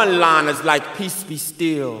my one-liners like, peace be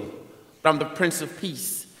still. But I'm the Prince of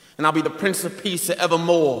Peace, and I'll be the Prince of Peace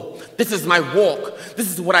forevermore. This is my walk.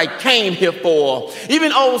 This is what I came here for.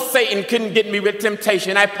 Even old Satan couldn't get me with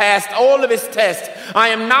temptation. I passed all of his tests. I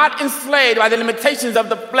am not enslaved by the limitations of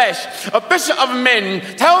the flesh. A fisher of men,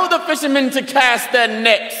 tell the fishermen to cast their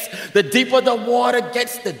nets. The deeper the water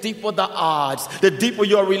gets, the deeper the odds. The deeper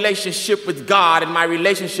your relationship with God, and my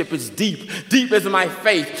relationship is deep. Deep is my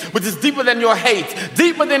faith, which is deeper than your hate,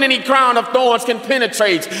 deeper than any crown of thorns can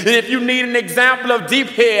penetrate. And if you need an example of deep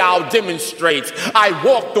here, I'll demonstrate. I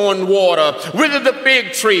walked on water, withered the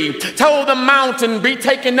fig tree, told the mountain, be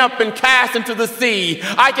taken up and cast into the sea.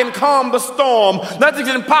 I can calm the storm. Nothing's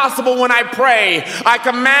impossible when I pray. I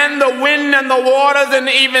command the wind and the waters, and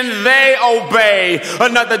even they obey.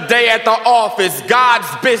 Another day at the office, God's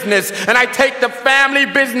business, and I take the family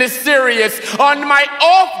business serious. On my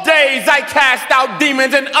off days, I cast out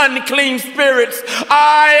demons and unclean spirits.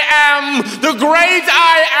 I am the great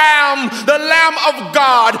I am, the Lamb of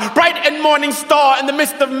God, bright and morning star in the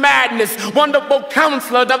midst of madness, wonderful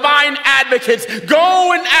counselor, divine advocate.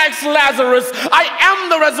 Go and ask Lazarus. I am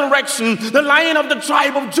the resurrection, the Lion of the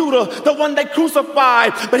tribe of Judah, the one they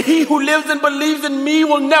crucified. But he who lives and believes in me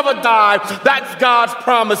will never die. That's God's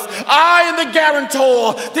promise. I am the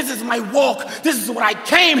guarantor. This is my walk. This is what I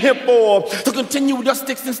came here for. So continue with your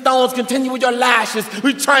sticks and stones. Continue with your lashes.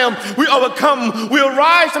 We triumph. We overcome. We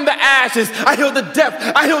arise from the ashes. I heal the deaf.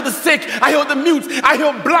 I heal the sick. I heal the mute. I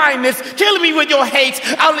heal blindness. Kill me with your hate.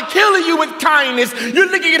 I'll kill you with kindness.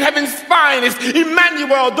 You're looking at heaven's finest.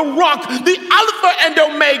 Emmanuel, the rock, the Alpha and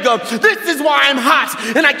Omega. This is why I'm hot.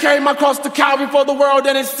 And I carry my cross to Calvary for the world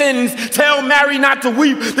and its sins. Tell Mary not to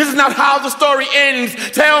weep. This is not how the story ends.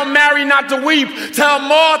 Tell Mary not to weep. Tell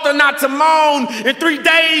Martha not to moan. In 3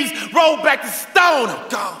 days, roll back the stone. I'm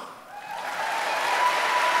gone.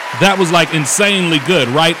 That was like insanely good,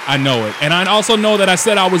 right? I know it. And I also know that I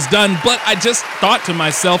said I was done, but I just thought to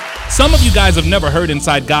myself, some of you guys have never heard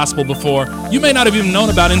Inside Gospel before. You may not have even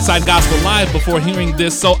known about Inside Gospel Live before hearing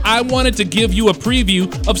this, so I wanted to give you a preview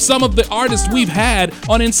of some of the artists we've had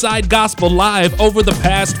on Inside Gospel Live over the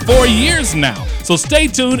past 4 years now. So stay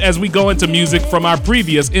tuned as we go into music from our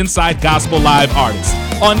previous Inside Gospel Live artists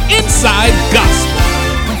on Inside Gospel.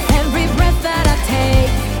 With every breath that I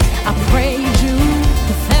take, I praise you.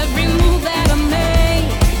 With every move that I make,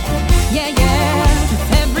 yeah, yeah.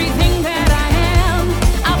 With everything that I am,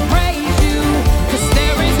 I praise you. 'Cause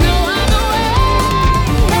there is no other way.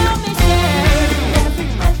 Help me say. With every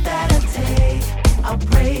breath that I take, I'll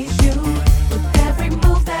praise you. With every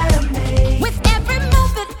move that I make, with every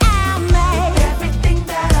move that I make, with everything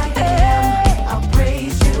that I am, I'll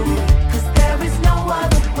praise you. 'Cause there is no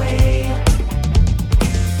other way.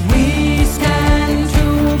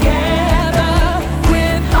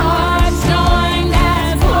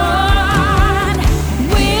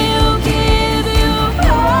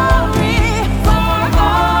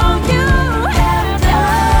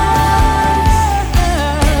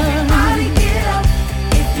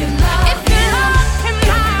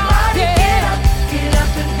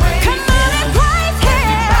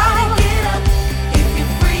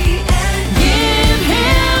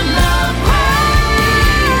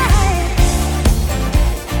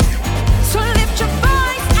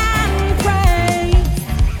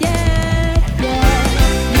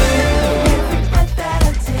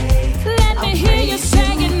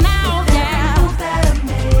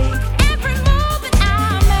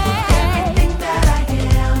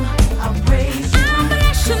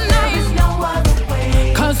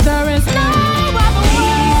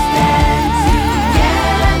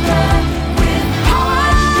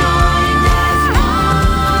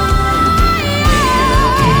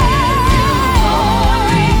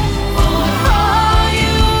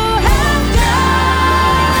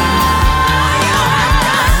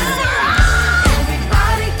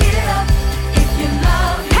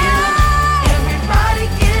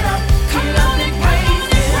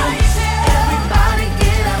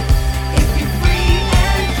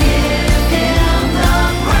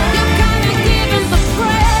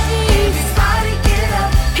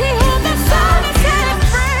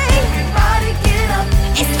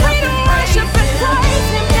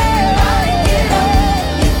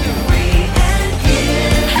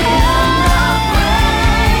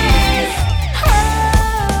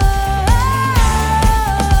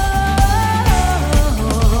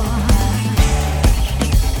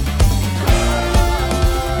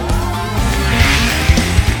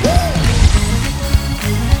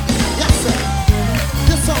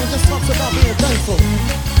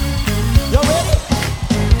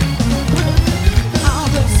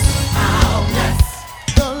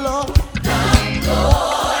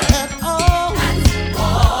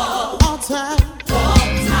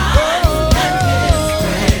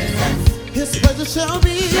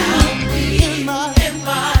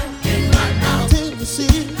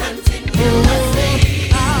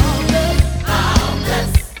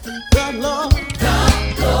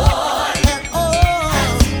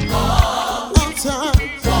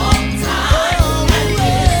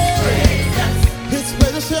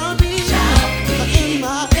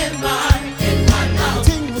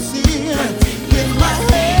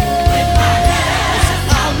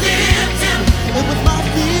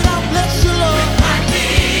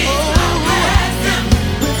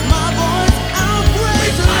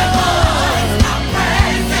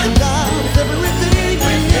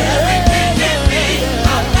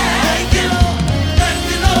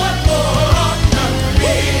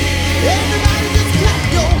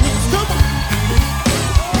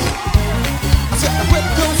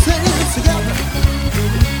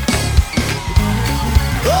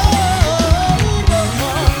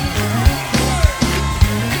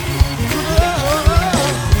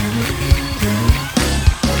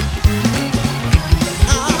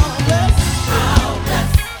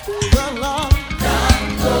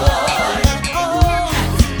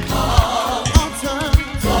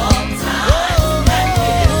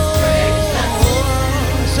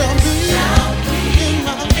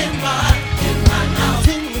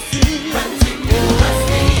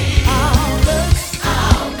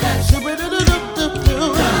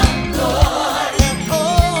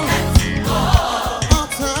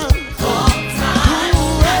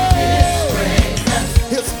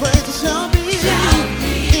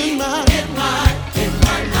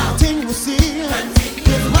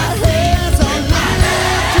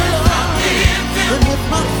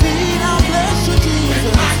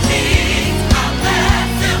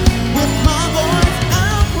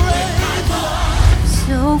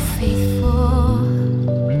 faithful,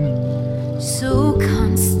 so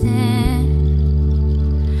constant,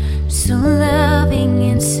 so loving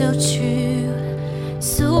and so true,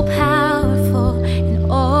 so powerful in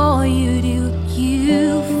all you do.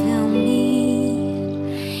 You feel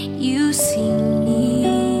me, you see me,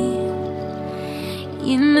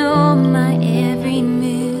 you know my every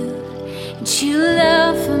move, and you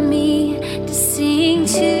love for me to sing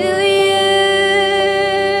to you.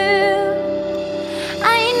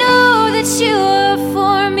 I know that you are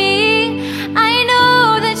for me, I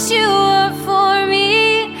know that you are for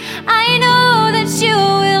me, I know that you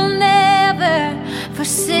will never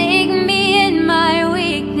forsake me in my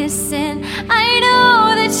weakness, and I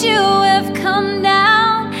know that you have come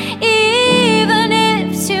down, even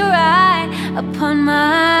if to ride upon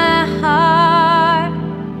my heart,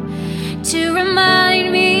 to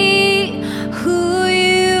remind me who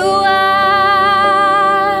you are.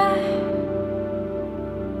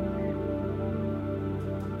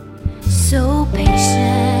 So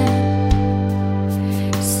patient,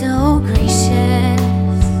 so gracious,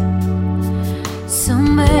 so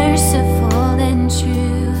merciful and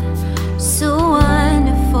true, so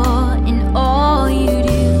wonderful in all you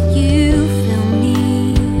do. You feel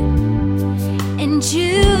me, and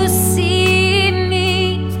you see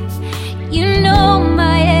me, you know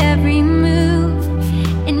my every move,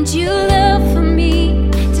 and you love for me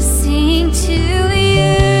to sing to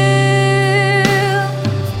you.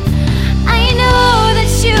 I know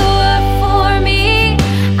that you are for me,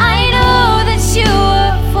 I know that you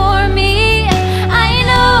are for me, I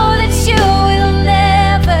know that you will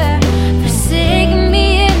never forsake me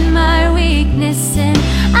in my weakness, and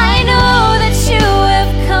I know that you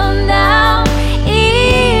have come down,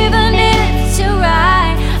 even if to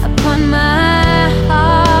ride upon my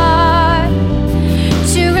heart,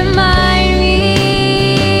 to remind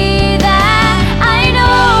me that I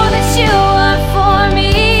know that you are for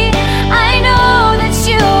me, I know that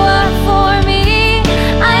you are for me,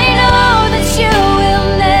 I know that you will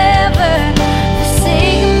never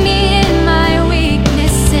forsake me in my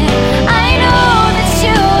weakness, and I know that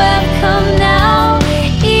you have come down,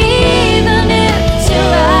 even if to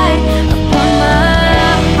ride upon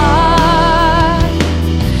my heart,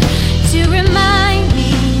 to remind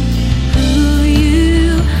me who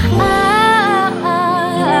you are,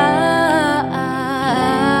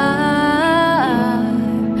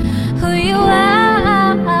 who you are.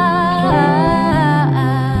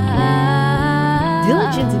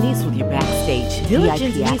 Diligent Denise with your backstage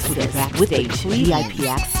VIP access, VIP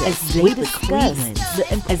access as they discuss the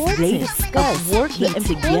importance of working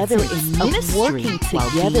together in ministry.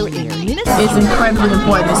 It's incredibly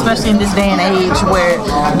important, especially in this day and age where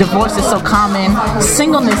divorce is so common.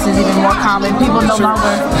 Singleness is even more common. People no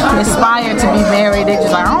longer aspire to be married. They're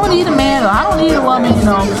just like, I don't need a man, or I don't need a woman,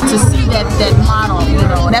 to see that model,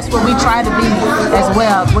 and that's what we try to be as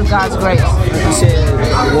well with God's grace. You said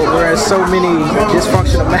we're in so many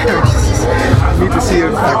dysfunctional marriages. We need to see a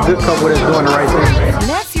good couple that's doing the right thing. And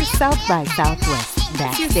that's your South by Southwest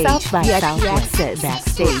backstage, South by VIP Southwest access,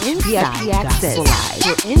 backstage, VIP access live.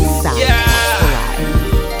 We're inside live.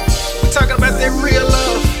 We're talking about that real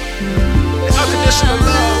love, that unconditional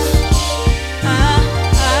love.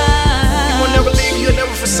 He will never leave you, he'll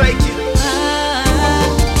never forsake you.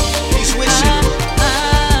 He's with you.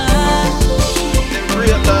 That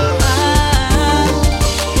real love.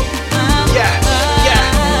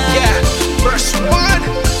 Yeah. Verse 1.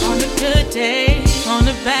 On a good day, on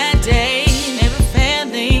a bad day, never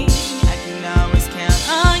failing, I can always count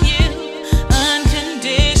on you.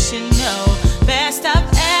 Unconditional, best I've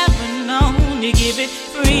ever known. You give it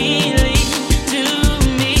freely to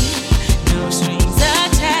me, no strings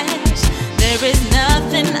attached. There is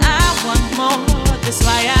nothing I want more. That's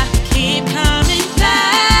why I keep coming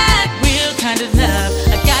back. Real kind of love,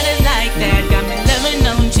 I got it like that. Got me loving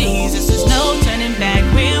on Jesus, there's no turning back.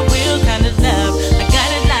 Real kind of love, I got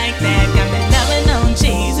it like that. Got me loving on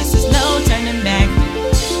Jesus, there's no turning back.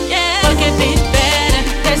 Yeah, what can be better?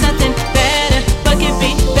 There's nothing better. What can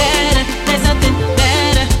be better? There's nothing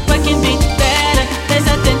better. What can be better? There's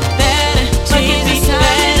nothing better. What can be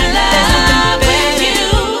better? There's nothing better.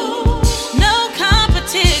 No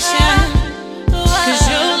competition, 'cause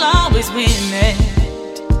you'll always win it.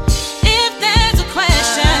 If there's a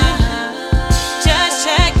question, just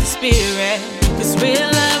check the spirit. 'Cause real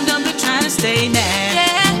love don't be trying to stay mad.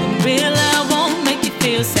 And real love won't make you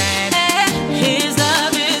feel sad. His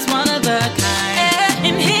love is one of a kind,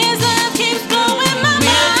 and his love keeps blowing my mind.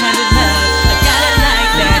 Real kind of love, I got it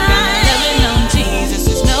like that. Got me loving on Jesus,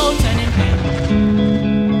 there's no turning back.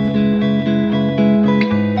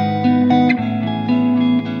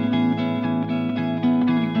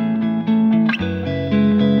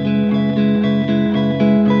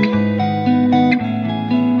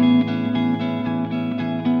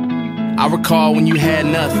 recall when you had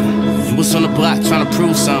nothing. You was on the block trying to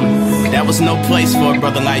prove something. That was no place for a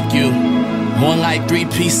brother like you. More like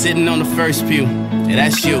 3-piece sitting on the first pew. Yeah,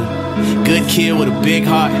 that's you. Good kid with a big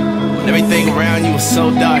heart. Everything around you was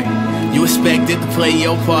so dark. You expected to play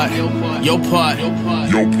your part. Your part.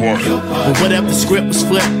 But what if the script was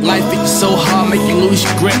flipped? Life hit you so hard, make you lose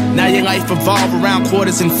your grip. Now your life revolve around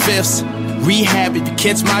quarters and fifths. Rehab if you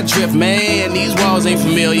catch my drift. Man, these walls ain't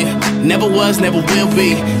familiar. Never was, never will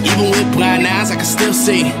be. Even with blind eyes, I can still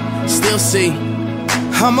see. Still see.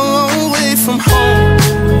 I'm a long way from home,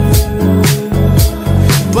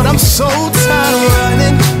 but I'm so tired of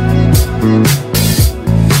running.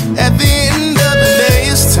 At the end of the day,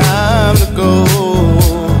 it's time to go.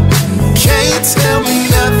 Can't tell me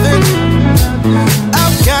nothing.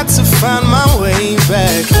 I've got to find my way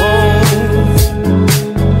back home.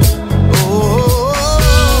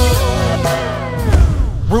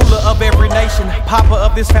 Ruler of every nation, papa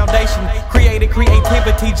of this foundation. Created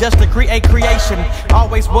creativity just to create creation.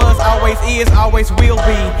 Always was, always is, always will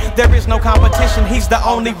be. There is no competition, he's the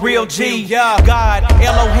only real G. God,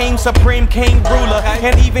 Elohim, supreme king, ruler.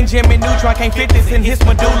 And even Jimmy Neutron can't fit this in his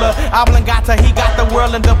medulla. Oblongata, he got the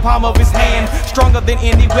world in the palm of his hand. Stronger than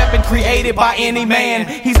any weapon created by any man.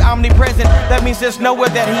 He's omnipresent, that means there's nowhere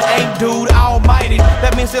that he ain't, dude. Almighty,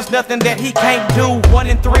 that means there's nothing that he can't do. 1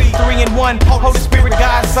 and 3, 3 and 1. Holy Spirit,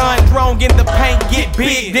 God's son. Thrown in the paint, get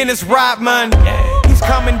big, Dennis Rodman. He's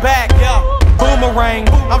coming back. Boomerang,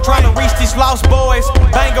 I'm trying to reach these lost boys.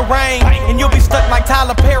 Bangarang, and you'll be stuck like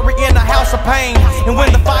Tyler Perry in a house of pain. And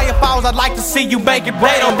when the fire falls, I'd like to see you make it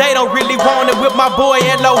rain. They don't really want it with my boy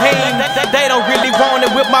Elohim. They don't really want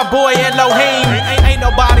it with my boy Elohim. Ain't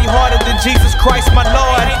nobody harder than Jesus Christ, my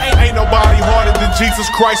Lord. Ain't nobody harder than Jesus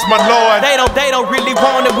Christ, my Lord. They don't really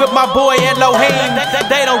want it with my boy Elohim.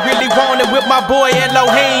 They don't really want it with my boy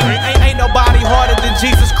Elohim. Ain't nobody harder than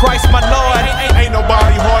Jesus Christ, my Lord. Ain't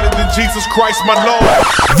nobody harder than Jesus Christ, my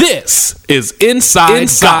Lord. This is Inside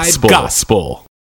Gospel.